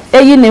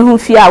eyi ne hu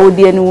fi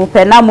awode ni mu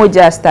pe na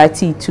moja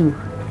starte too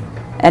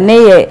ene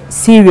ye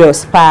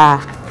serious pa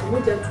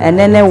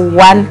ene ne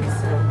one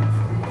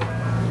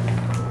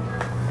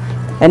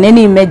ene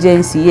ni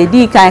emergency ye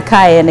di kan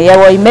ene ye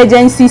wo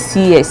emergency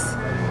CS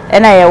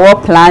ena ye wo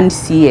planned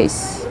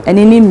CS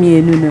ene ni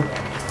mienu no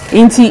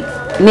inti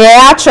ne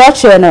ya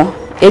church no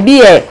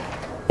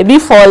ebi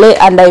fall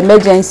under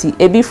emergency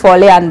ebi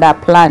fall under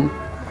plan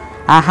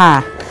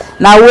aha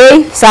na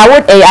we sa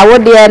would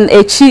awode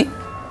echi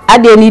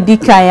ade ni di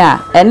kan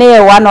a ene ye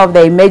one of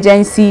the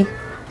emergency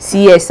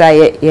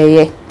CSI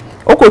ye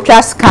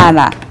okotwa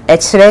scanner e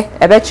kire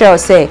e be kire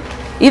say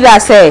either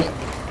say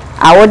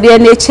awode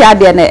na echi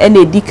ade na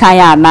e di kan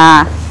ya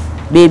na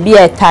baby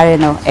e tare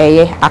no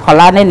eye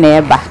akola ne na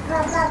eba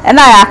e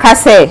na ya ka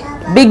say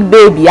big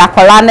baby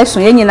akola ne so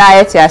ye nyina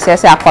ye ti ase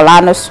say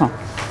akola ne so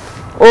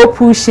o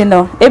push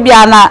no e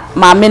bia na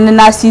mama ne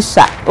na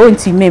sisa o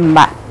ntime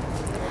mba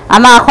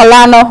ana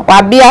akola no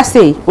wa bia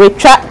say we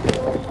twa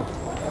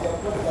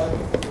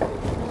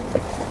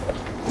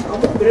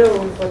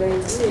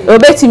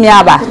obetimi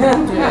aba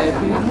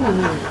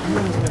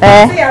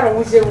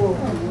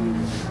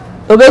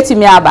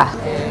obetimi aba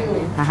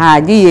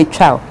aha gi ye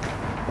twa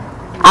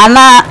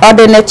ana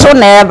odene to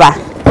na eba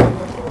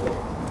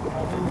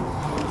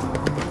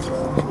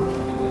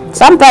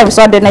sometimes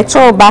odene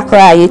to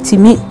bakra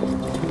yetimi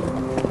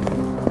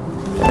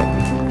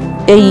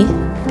eyi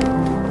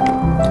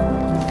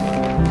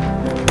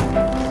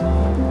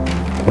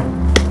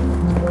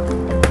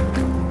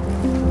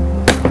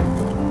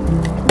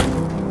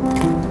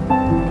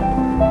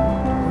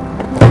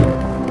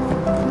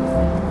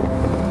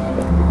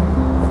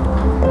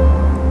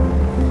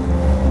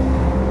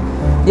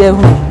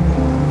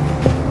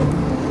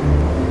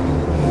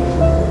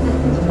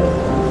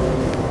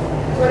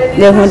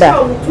Yehunda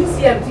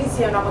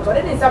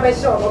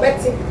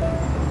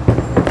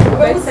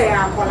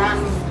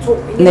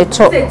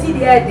neto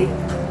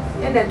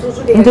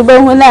ntubo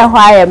huna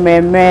hwa ya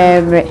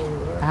mememe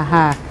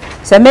aha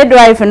se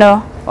midwife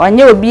no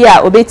onye obi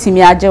a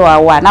obetimi age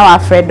wa na wa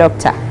frɛ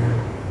doctor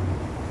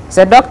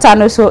se doctor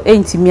no so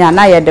entimi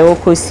ana ye de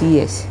woko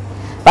CS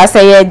ba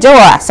se ye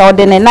jewa se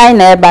ode ne 9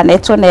 na eba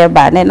neto na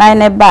eba ne 9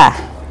 na eba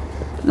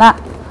na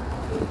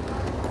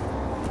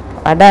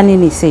adani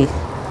ni se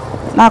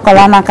na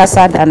kola na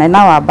kasa da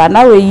na wa ba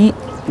na we yi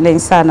le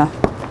nsa no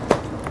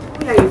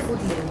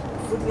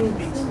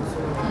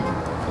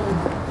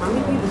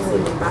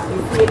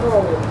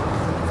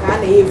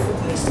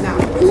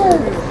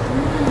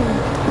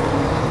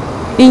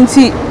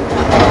inti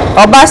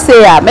oba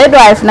say ya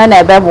midwife na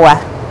ebeboa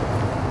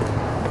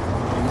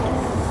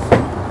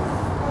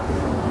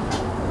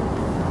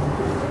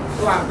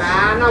wa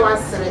ba na wa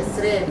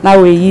sere na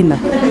we yi na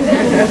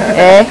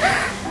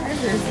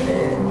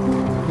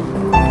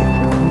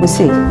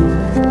see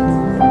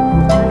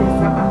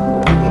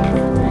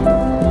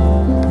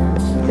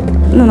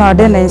no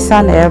then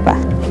nsa na eba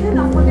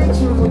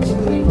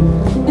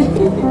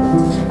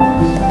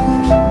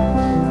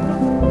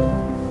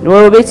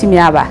no betimi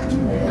aba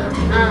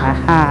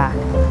aha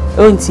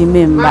onti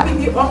memba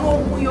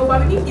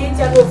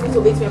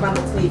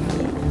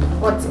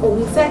But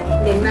we said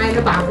the 9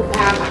 about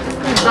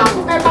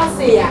ever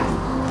say,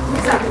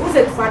 who's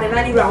it for the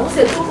 9 round? Who's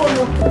it to go?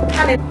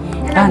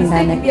 And I'm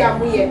saying, be a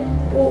way,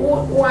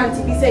 want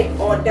to be saying,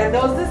 or that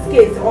there was this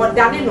case, or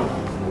Danino.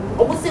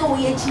 I would say,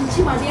 we are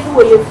chinchim and then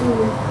we are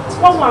fool.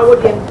 One more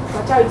would then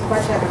for charity.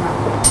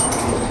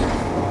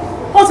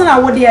 Also, I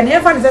would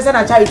never is a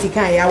charity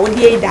kind. I would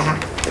be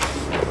that.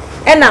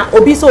 And now,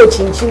 Obiso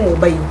chinchim will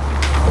buy you.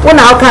 One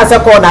hour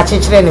can't call that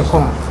chinchim in the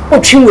corner.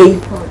 Oh, Chimway.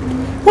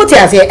 What you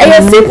say?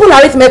 A simple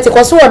arithmetic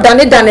was so done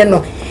it done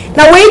no.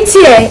 Now wait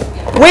here.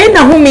 When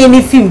na whom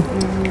any film.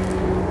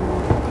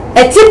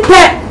 A tip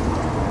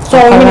so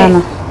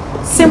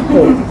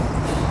simple.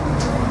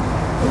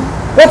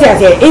 What you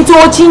say? Into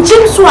a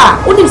chinchim swa.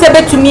 What you say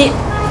to me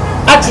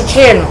at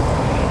chicheno.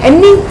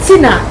 And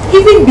Nintina,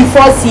 even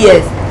before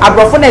CS, a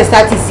profane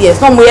started CS,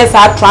 some years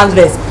are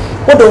transverse.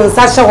 What don't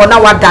Sasha or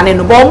now what done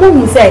no but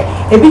whom say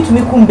a bit to me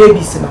cum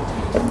babies.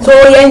 So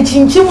yen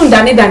chinchim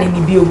done it done in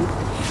the bill.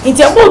 It's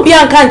a whole be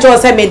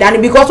unconscious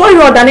because what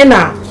you are done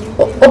now.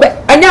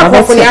 And now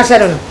for the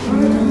Asharon.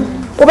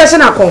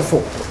 Obesana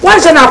confo.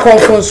 One shall not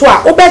confo so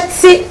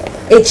obet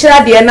a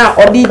chadiana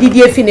or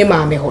DDA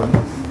finema me home.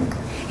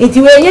 It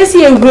will yes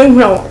see a green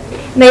round.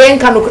 Nayan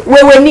can we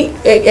need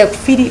a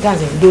feedy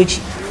dozen dochi.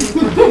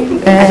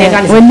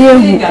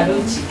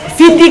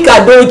 Feedy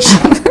dochi.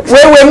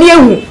 Where we near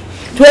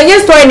to a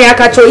yes to any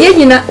acacho.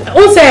 Yena,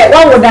 who say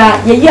what would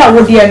that ye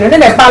would be and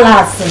then a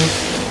palace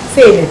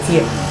say it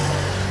here.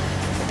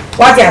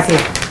 What I say?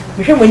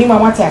 You should win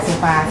what I say.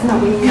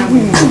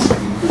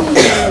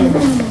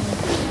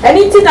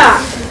 Anything that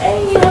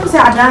you know, say I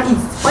done it.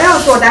 Why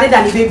also done it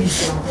than the baby?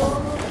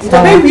 The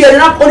baby are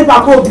not only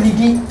about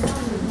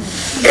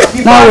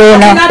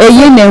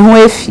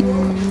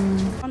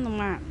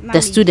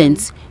The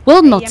students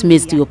will not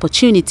miss the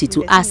opportunity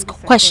to ask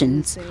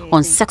questions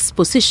on sex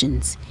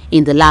positions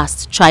in the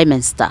last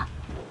trimester.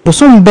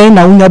 Some ben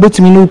na unya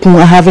betimi no kun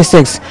have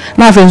sex.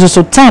 Na friends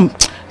so time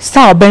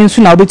start ben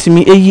so na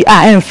betimi eyi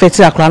a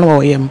enfete akra na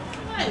wo yem.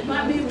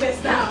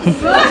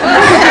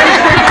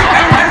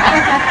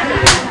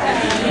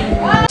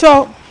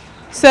 So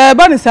se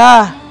bani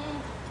sa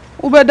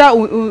ubeda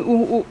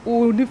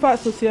u difa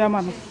social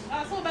man.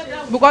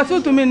 Because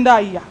you to me nda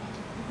ya.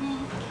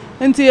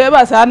 Enti e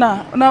ba sa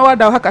na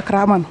wada haka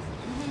kakra man.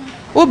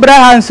 U bra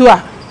hansu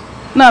a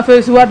na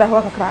fe su wada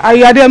haka kakra.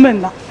 Ayade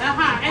men na.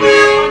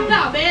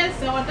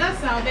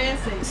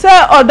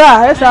 Say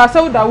oda esa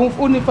so da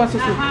uni fa so.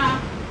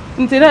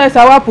 Enti na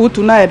esa wa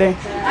putu na eden.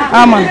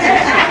 Amen.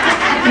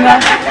 Na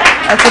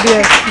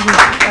atide.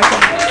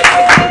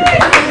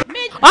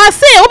 I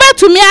say over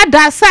to me at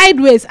that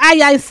sideways.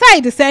 I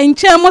side say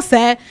nchemo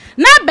say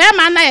na be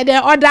man na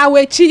eden oda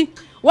wechi.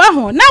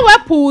 Waho na we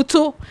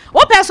putu.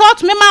 O person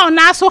to me ma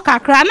ona so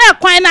kakra na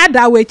kwan na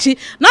da wechi.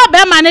 Na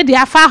be man ne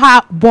dia fa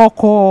ha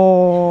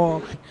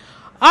boko.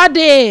 All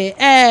the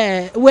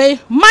we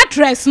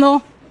mattress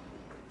no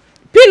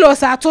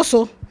pillows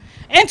atoso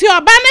enti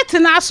oba ne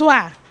tena so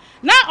a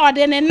na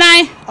ode ne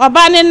nan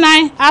oba ne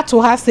nan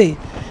ato ha say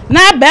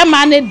na be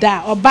ma ne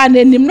da oba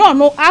ne nim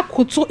no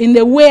akoto in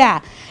the way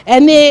a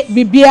ene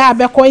bibia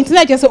be ko enti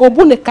na je say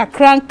obu ne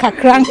kakran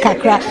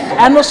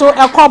eno so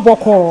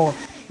ekoboko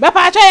be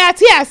pa cha ya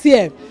ti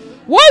ase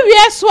wo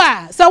wie so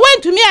a so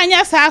wen to me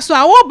anya sa so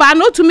a wo ba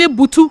no to me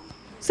butu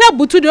se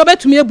butu de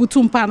obetumi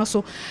ebutu mpa no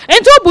so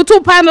enti obutu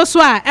mpa no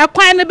so a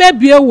ekwan ne be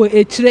bie wo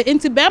ekire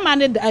enti be ma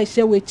ne da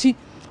hye wechi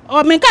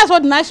o menka so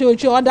de na hye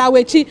wechi o da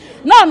wechi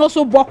no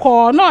so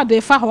boko no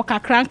de fa ho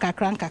kakran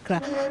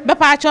be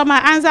pa cha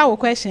ma answer wo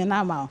question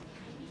na ma.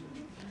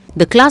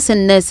 The class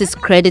and nurses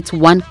credit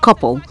one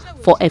couple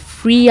for a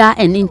freer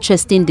and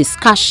interesting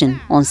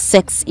discussion on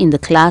sex in the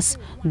class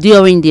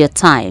during their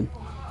time.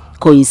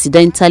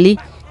 Coincidentally,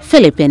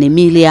 Philip and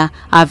Emilia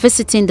are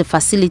visiting the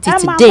facility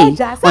today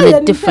on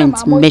a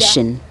different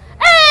mission.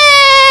 Hey!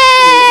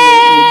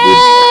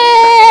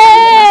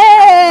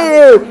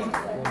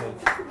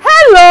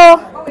 Hello!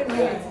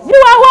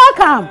 You are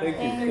welcome.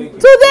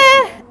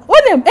 Today,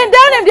 and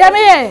down in the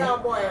Amiye.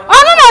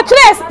 Oh no,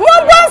 Trace,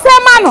 one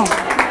mano.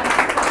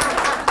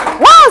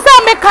 One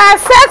make a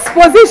sex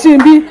position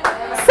be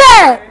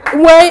say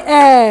we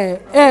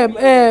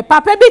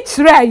papa be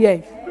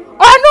try.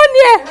 Oh no,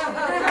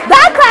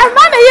 that time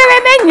man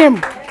here name.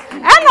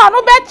 And no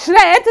bet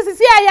tray to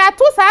see I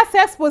two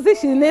sex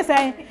position. They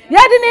say,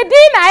 yeah, the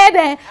Nadine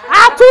I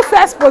two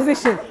sex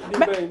position.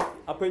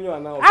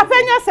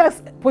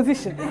 Sex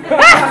position.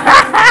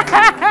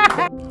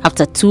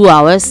 After 2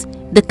 hours,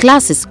 the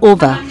class is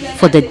over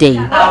for the day.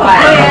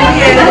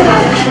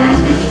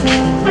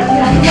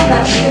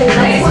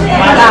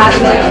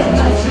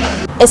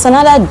 It's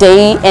another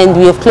day and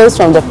we have closed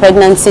from the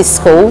pregnancy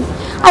school.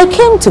 I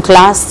came to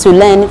class to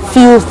learn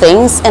few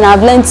things and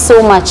I've learned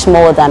so much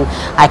more than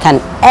I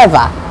can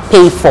ever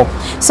pay for.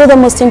 So the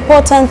most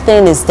important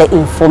thing is the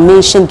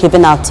information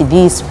given out to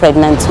these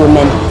pregnant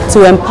women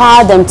to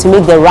empower them to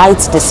make the right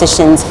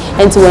decisions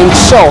and to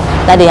ensure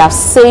that they have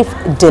safe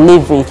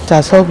delivery. It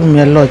has helped me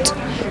a lot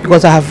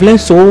because I have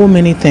learned so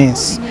many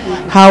things.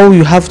 How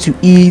you have to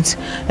eat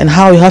and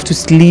how you have to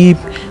sleep,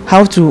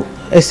 how to,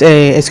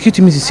 excuse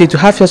me to say, to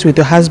have sex with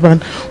your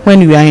husband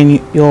when you are in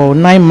your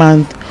 9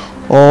 month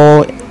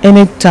or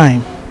any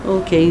time.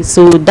 Okay,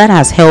 so that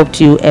has helped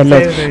you a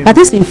lot. Very, but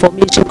this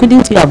information,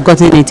 couldn't you have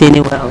gotten it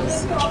anywhere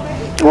else?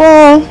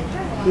 Well,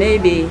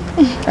 maybe.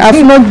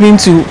 I've not been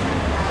to.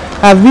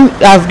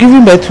 I've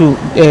given birth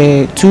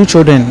to 2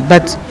 children,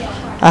 but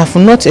I've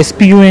not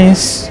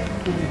experienced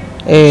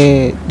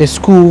the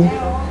school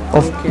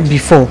of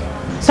before.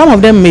 Some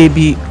of them may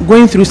be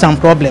going through some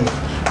problem.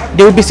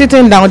 They will be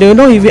sitting down. They will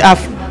not even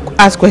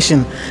ask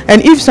question.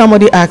 And if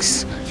somebody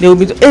asks, they will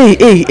be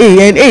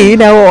hey, you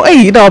know,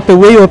 up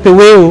away.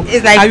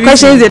 It's like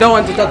questions they don't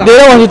want to talk about. They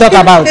don't want to talk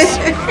about.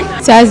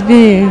 It has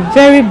been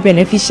very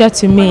beneficial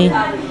to me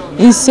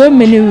in so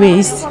many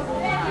ways,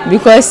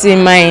 because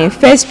in my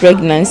first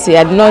pregnancy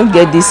I did not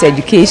get this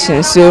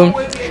education, so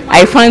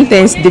I found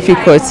things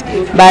difficult.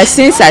 But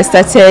since I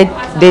started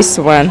this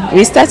one,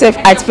 we started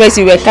at first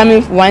we were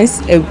coming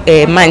once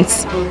a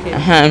month.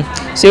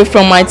 So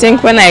from I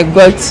think when I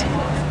got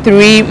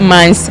 3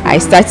 months I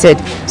started.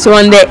 So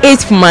on the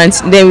 8th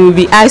month then we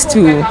were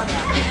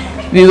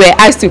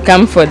asked to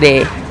come for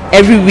the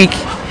every week,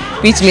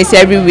 which means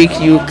every week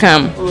you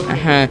come.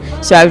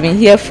 So I've been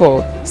here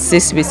for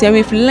 6 weeks and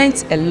we've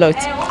learned a lot.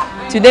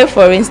 Today,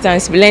 for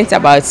instance, we learned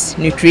about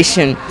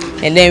nutrition,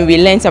 and then we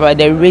learned about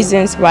the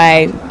reasons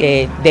why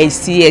there's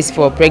CS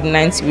for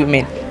pregnant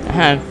women.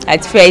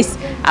 At first,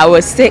 I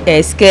was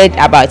scared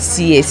about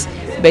CS,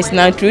 but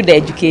now through the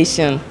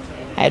education,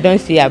 I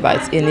don't fear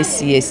about any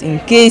CS in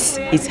case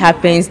it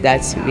happens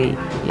that way.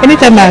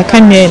 Anytime I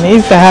come here,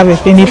 if I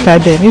have any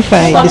problem, if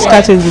I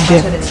discuss it with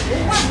them,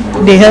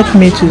 they help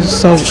me to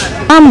solve.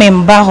 I'm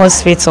in Bar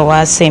Hospital,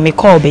 I say me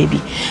call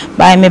baby,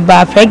 but I'm in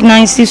Bar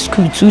pregnancy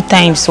school 2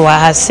 times, so I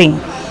have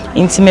seen.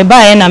 Into me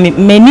buy and I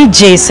many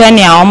J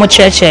senior almost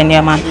church and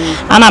man,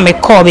 and I'm a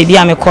call baby,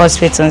 I'm a call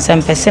hospital and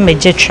some person me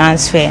jet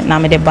transfer. Now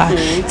me the bar.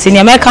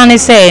 Senior mechanic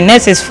say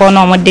nurses for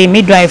normal day,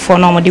 midwife for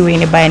normal day we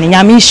in the buy and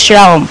yami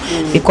shroud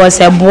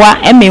because a boy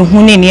and me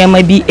who near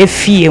may be a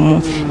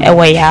few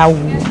away.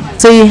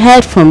 So you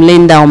heard from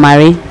Linda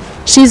Omari.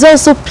 She's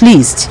also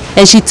pleased,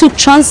 and she took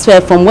transfer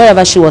from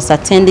wherever she was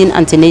attending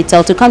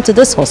antenatal to come to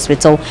this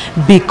hospital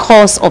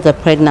because of the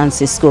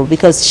pregnancy school,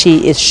 because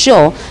she is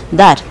sure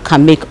that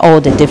can make all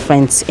the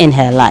difference in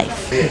her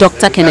life.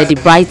 Dr. Kennedy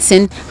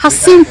Brightson has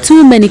seen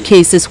too many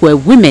cases where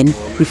women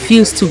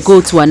refuse to go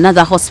to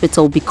another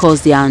hospital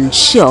because they are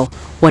unsure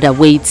what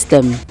awaits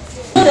them.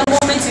 The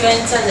moment you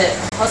enter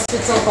the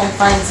hospital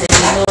confines and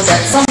you know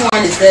that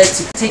someone is there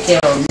to take care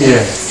of you,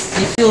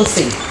 you feel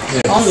safe.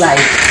 Unlike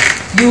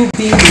you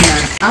being in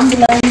an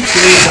ambulance,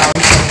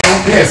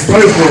 yes,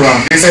 very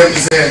program.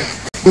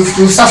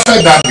 We've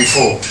suffered that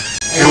before,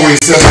 and we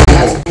said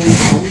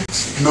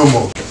no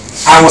more.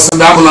 I was in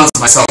the ambulance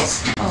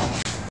myself.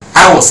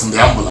 I was in the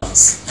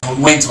ambulance, and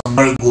we went on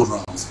very good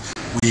rounds.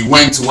 We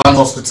went to one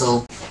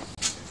hospital.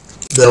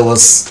 It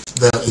was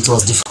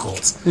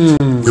difficult.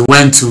 We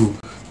went to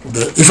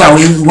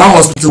one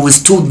hospital. We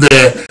stood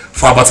there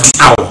for about an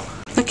hour,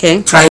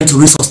 trying to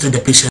resuscitate the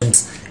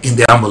patient in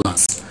the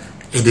ambulance.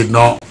 It did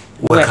not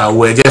work out. We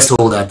were just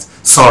told that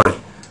sorry,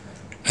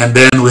 and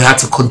then we had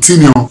to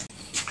continue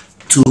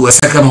to a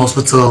second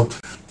hospital.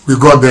 We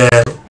got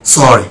there,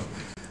 sorry.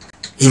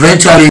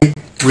 Eventually,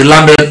 we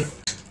landed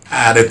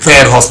at the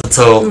 3rd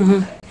hospital,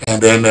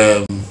 and then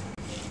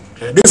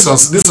this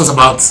was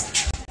about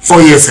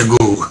 4 years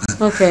ago.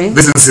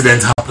 This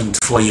incident happened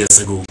 4 years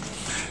ago,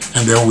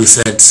 and then we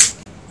said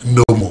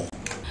no more.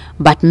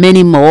 But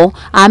many more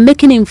are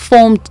making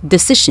informed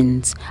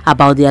decisions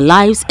about their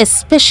lives,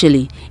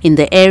 especially in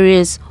the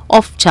areas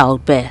of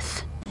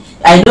childbirth.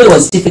 I know it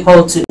was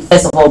difficult to,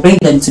 first of all, bring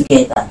them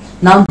together.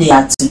 Now they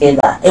are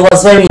together. It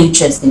was very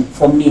interesting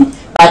for me,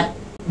 but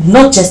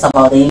not just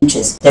about the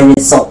interest, the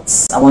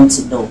results. I want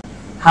to know,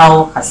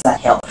 how has that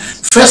helped?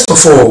 First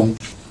of all,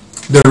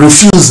 the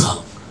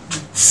refusal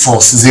for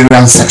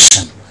cesarean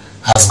section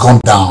has gone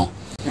down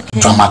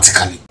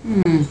dramatically.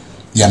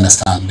 You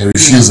understand? The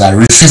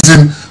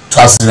refusing to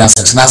have cesarean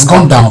section has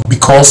gone down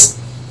because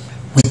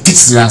we teach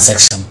cesarean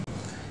section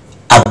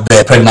at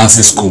the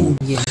pregnancy school.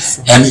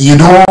 And you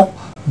know,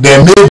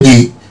 there may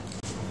be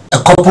a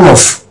couple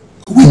of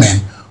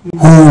women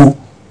who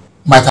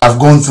might have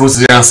gone through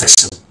cesarean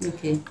section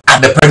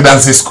at the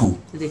pregnancy school.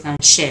 So they can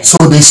share. So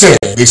they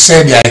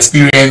share their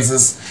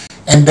experiences,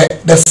 and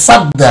the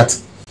fact that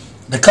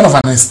the kind of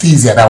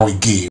anesthesia that we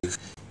give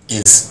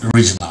is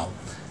regional.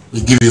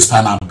 We give you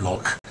spinal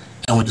block,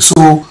 and we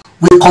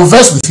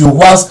converse with you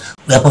whilst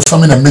we are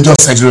performing a major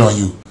surgery on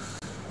you.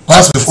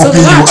 Once we've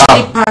opened you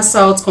up, pass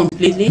out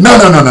completely? No.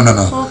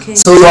 Okay.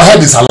 So your head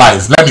is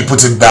alive. Let me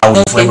put it that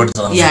way for everybody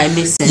to understand. Yeah, it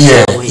makes sense.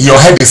 Yeah, your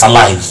head is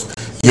alive.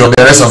 The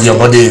rest of your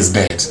body is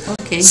dead.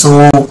 Okay.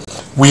 So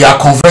we are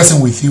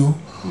conversing with you.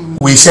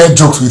 We share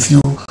jokes with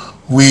you.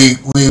 We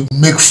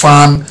make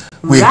fun.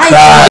 We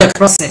cry. The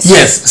process.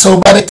 Yes.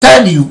 So by the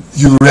time you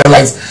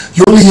realize,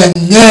 you only hear,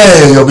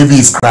 yeah, your baby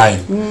is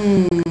crying,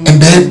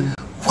 and then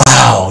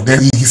wow,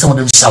 then some of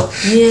them shout,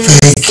 yes,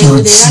 thank so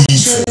you, they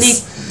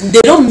Jesus.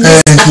 They don't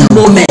miss Thank that you,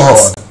 moment.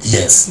 God.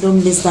 Yes.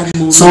 Don't miss that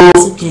moment. So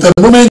the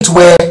moment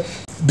where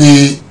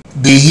they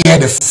hear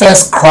the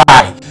first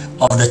cry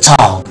of the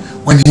child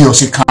when he or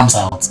she comes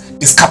out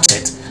is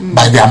captured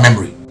by their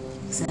memory.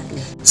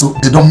 Exactly. So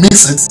they don't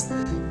miss it,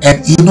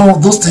 and you know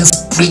those things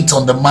print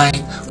on the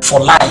mind for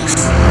life.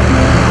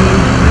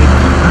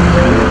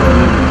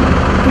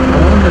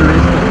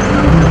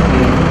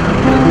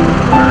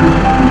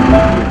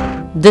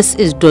 This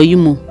is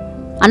Doyumu,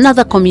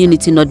 another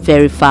community not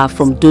very far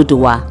from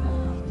Dodowa.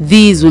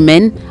 These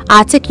women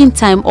are taking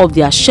time off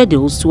their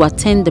schedules to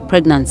attend the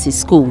pregnancy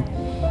school.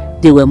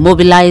 They were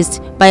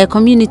mobilized by a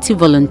community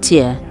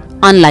volunteer.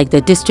 Unlike the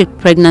district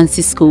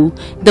pregnancy school,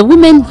 the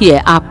women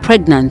here are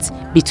pregnant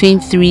between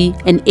 3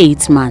 and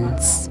 8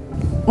 months.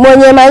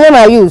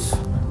 Manyema use.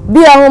 Be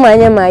a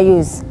manyema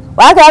use.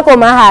 Waka ko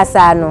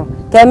mahasano.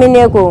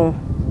 Kemine ko.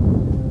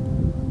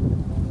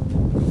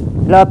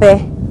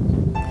 Lope.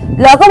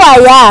 Loko ba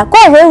ya, ko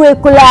hewe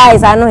kula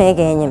is anu he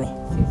kenyeme.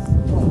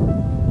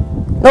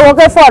 No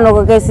ke 4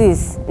 no ke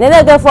 6.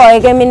 Nene ke 4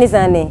 e ke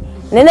minisane.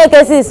 Nene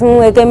ke 6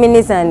 mu e ke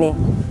minisane.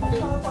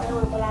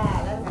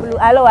 Kulu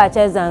alo wa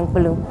chezan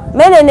kulu.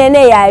 Mene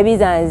nene ya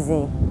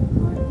bizanzi.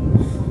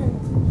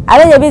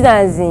 Ale je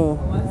bizanzi.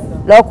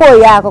 Loko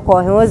ya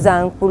ko he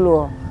ozan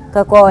kulu.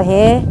 Ko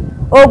he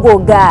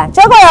ogoga.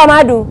 Choko ya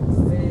madu.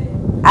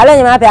 Ale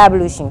nyima pe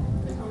ablution.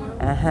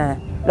 Aha.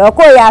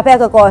 Loko ya pe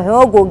ko he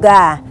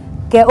ogoga.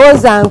 Ke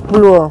ozan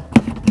kulu.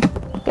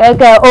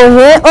 Ke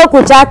ohe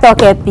okucha to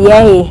ke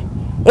pie.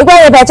 Igwe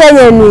ye peche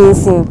nye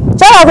nuisi.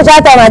 Choko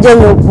okucha to ma je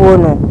nyopu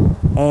no.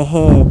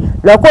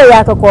 Loko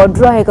ya ko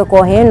draw he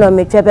ko he no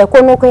metwepe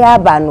ko no ko ya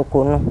ba no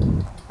ko no.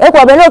 E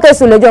ko be no ke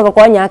sulejo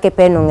ko nya ke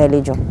pe no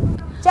ngelejo.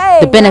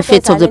 The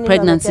benefits of the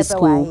pregnancy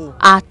school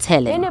are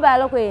telling.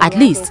 At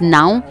least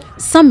now,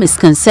 some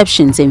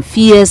misconceptions and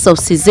fears of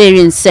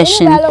cesarean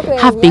section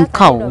have been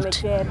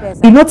culled.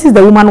 You noticed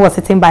the woman was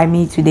sitting by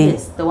me today.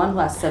 Yes, the one who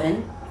has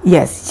 7.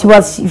 Yes, she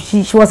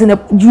was in a.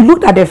 You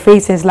looked at her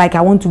face and it's like,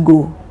 I want to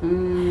go.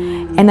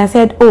 And I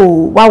said,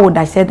 oh, why would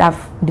I? Said I've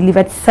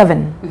delivered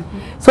 7.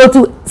 So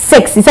to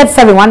 6, he said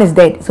 7, 1 is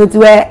dead. So to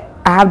where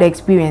I have the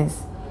experience.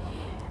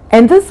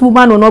 And this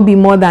woman will not be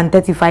more than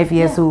 35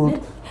 years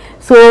old.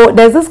 So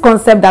there's this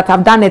concept that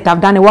I've done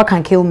it, what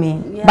can kill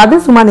me? Yeah. But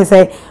this woman is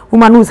a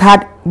woman who's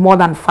had more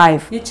than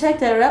 5. You checked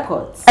her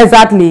records.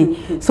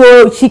 Exactly.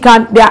 So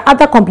there are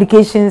other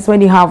complications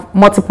when you have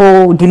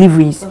multiple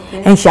deliveries,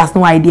 and she has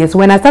no idea. So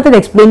when I started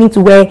explaining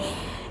to her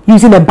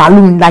using a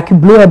balloon, like you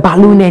blow a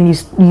balloon and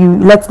you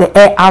let the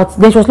air out,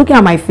 then she was looking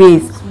at my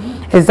face.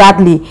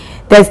 Exactly.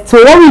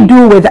 So what we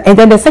do with, and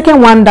then the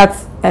second one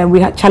that's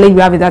challenge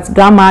we have is that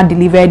grandma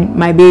delivered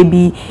my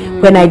baby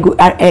when I go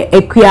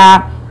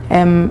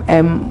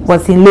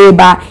was in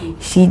labor.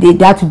 They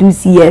had to do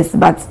CS,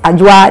 but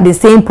Ajwa, the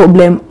same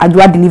problem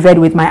Ajwa delivered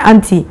with my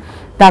auntie.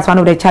 That's one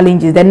of the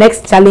challenges. The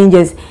next challenge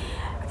is,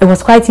 it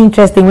was quite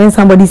interesting when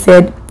somebody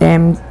said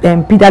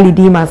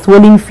pedal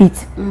swollen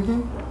feet.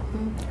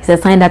 It's a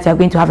sign that you're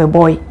going to have a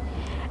boy.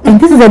 And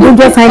this is a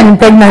dangerous sign in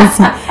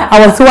pregnancy.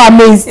 I was so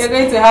amazed. You're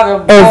going to have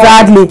a boy.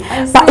 Exactly.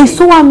 But it's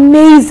so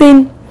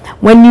amazing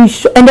when you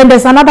and then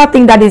there's another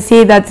thing that they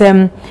say that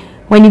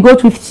when you go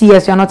with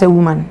CS, you're not a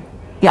woman.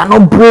 You are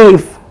not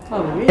brave.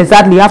 Oh, really?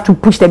 Exactly. You have to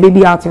push the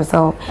baby out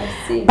yourself.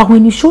 But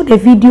when you show the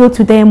video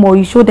to them, or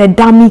you show the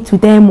dummy to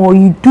them, or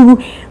you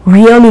do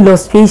real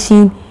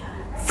illustration,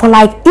 for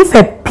like if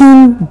a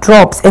pin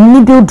drops, a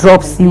needle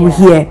drops, you will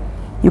hear.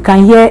 You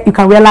can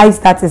realize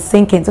that it's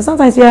sinking. So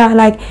sometimes you're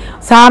like,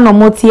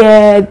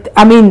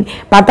 I mean,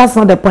 but that's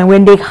not the point.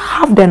 When they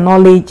have the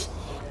knowledge,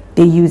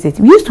 they use it.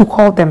 We used to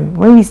call them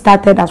when we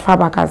started as far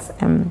back as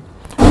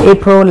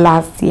April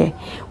last year.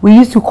 We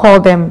used to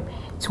call them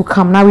to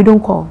come. Now we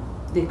don't call.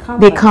 They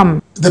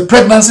come. The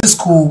pregnancy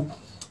school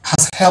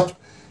has helped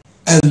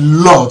a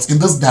lot in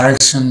this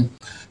direction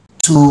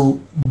to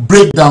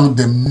break down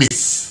the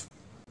myth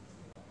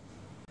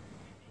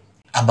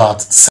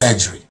about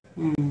surgery.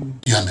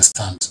 You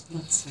understand?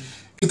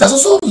 It has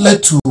also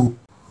led to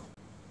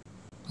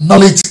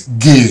knowledge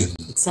gain.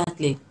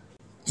 Exactly.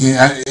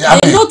 Yeah, I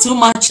mean, know too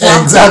much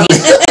now. Exactly.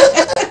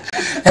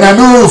 And I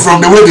know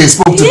from the way they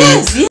spoke today,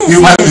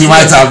 you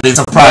might have been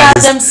surprised.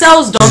 They are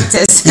themselves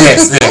doctors.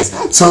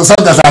 Yes. So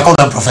sometimes I call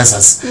them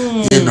professors.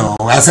 You know,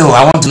 I say,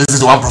 I want to listen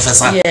to one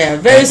professor. Yeah,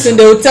 very soon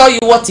they will tell you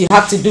what you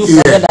have to do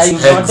for that you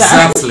got.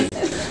 Exactly.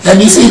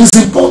 And you see, it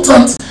is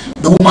important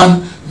the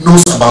woman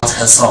knows about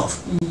herself.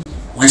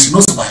 When she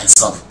knows about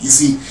herself, you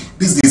see,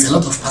 these days a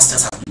lot of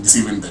pastors have been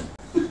deceiving them.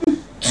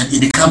 And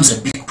it becomes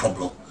a big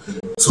problem.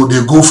 So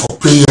they go for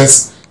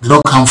prayers, they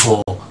don't come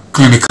for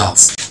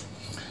clinicals.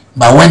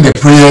 But when the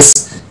prayers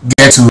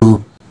get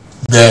to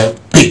the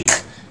peak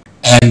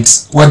and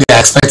what they are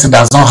expecting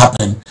does not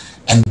happen,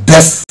 and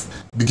death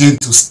begins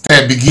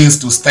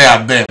to stare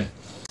at them,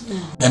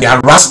 then they are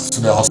rushed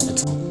to the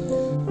hospital.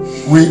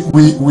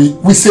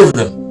 We save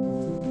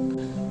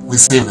them. We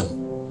save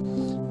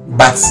them.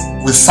 But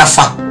we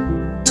suffer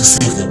to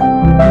save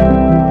them.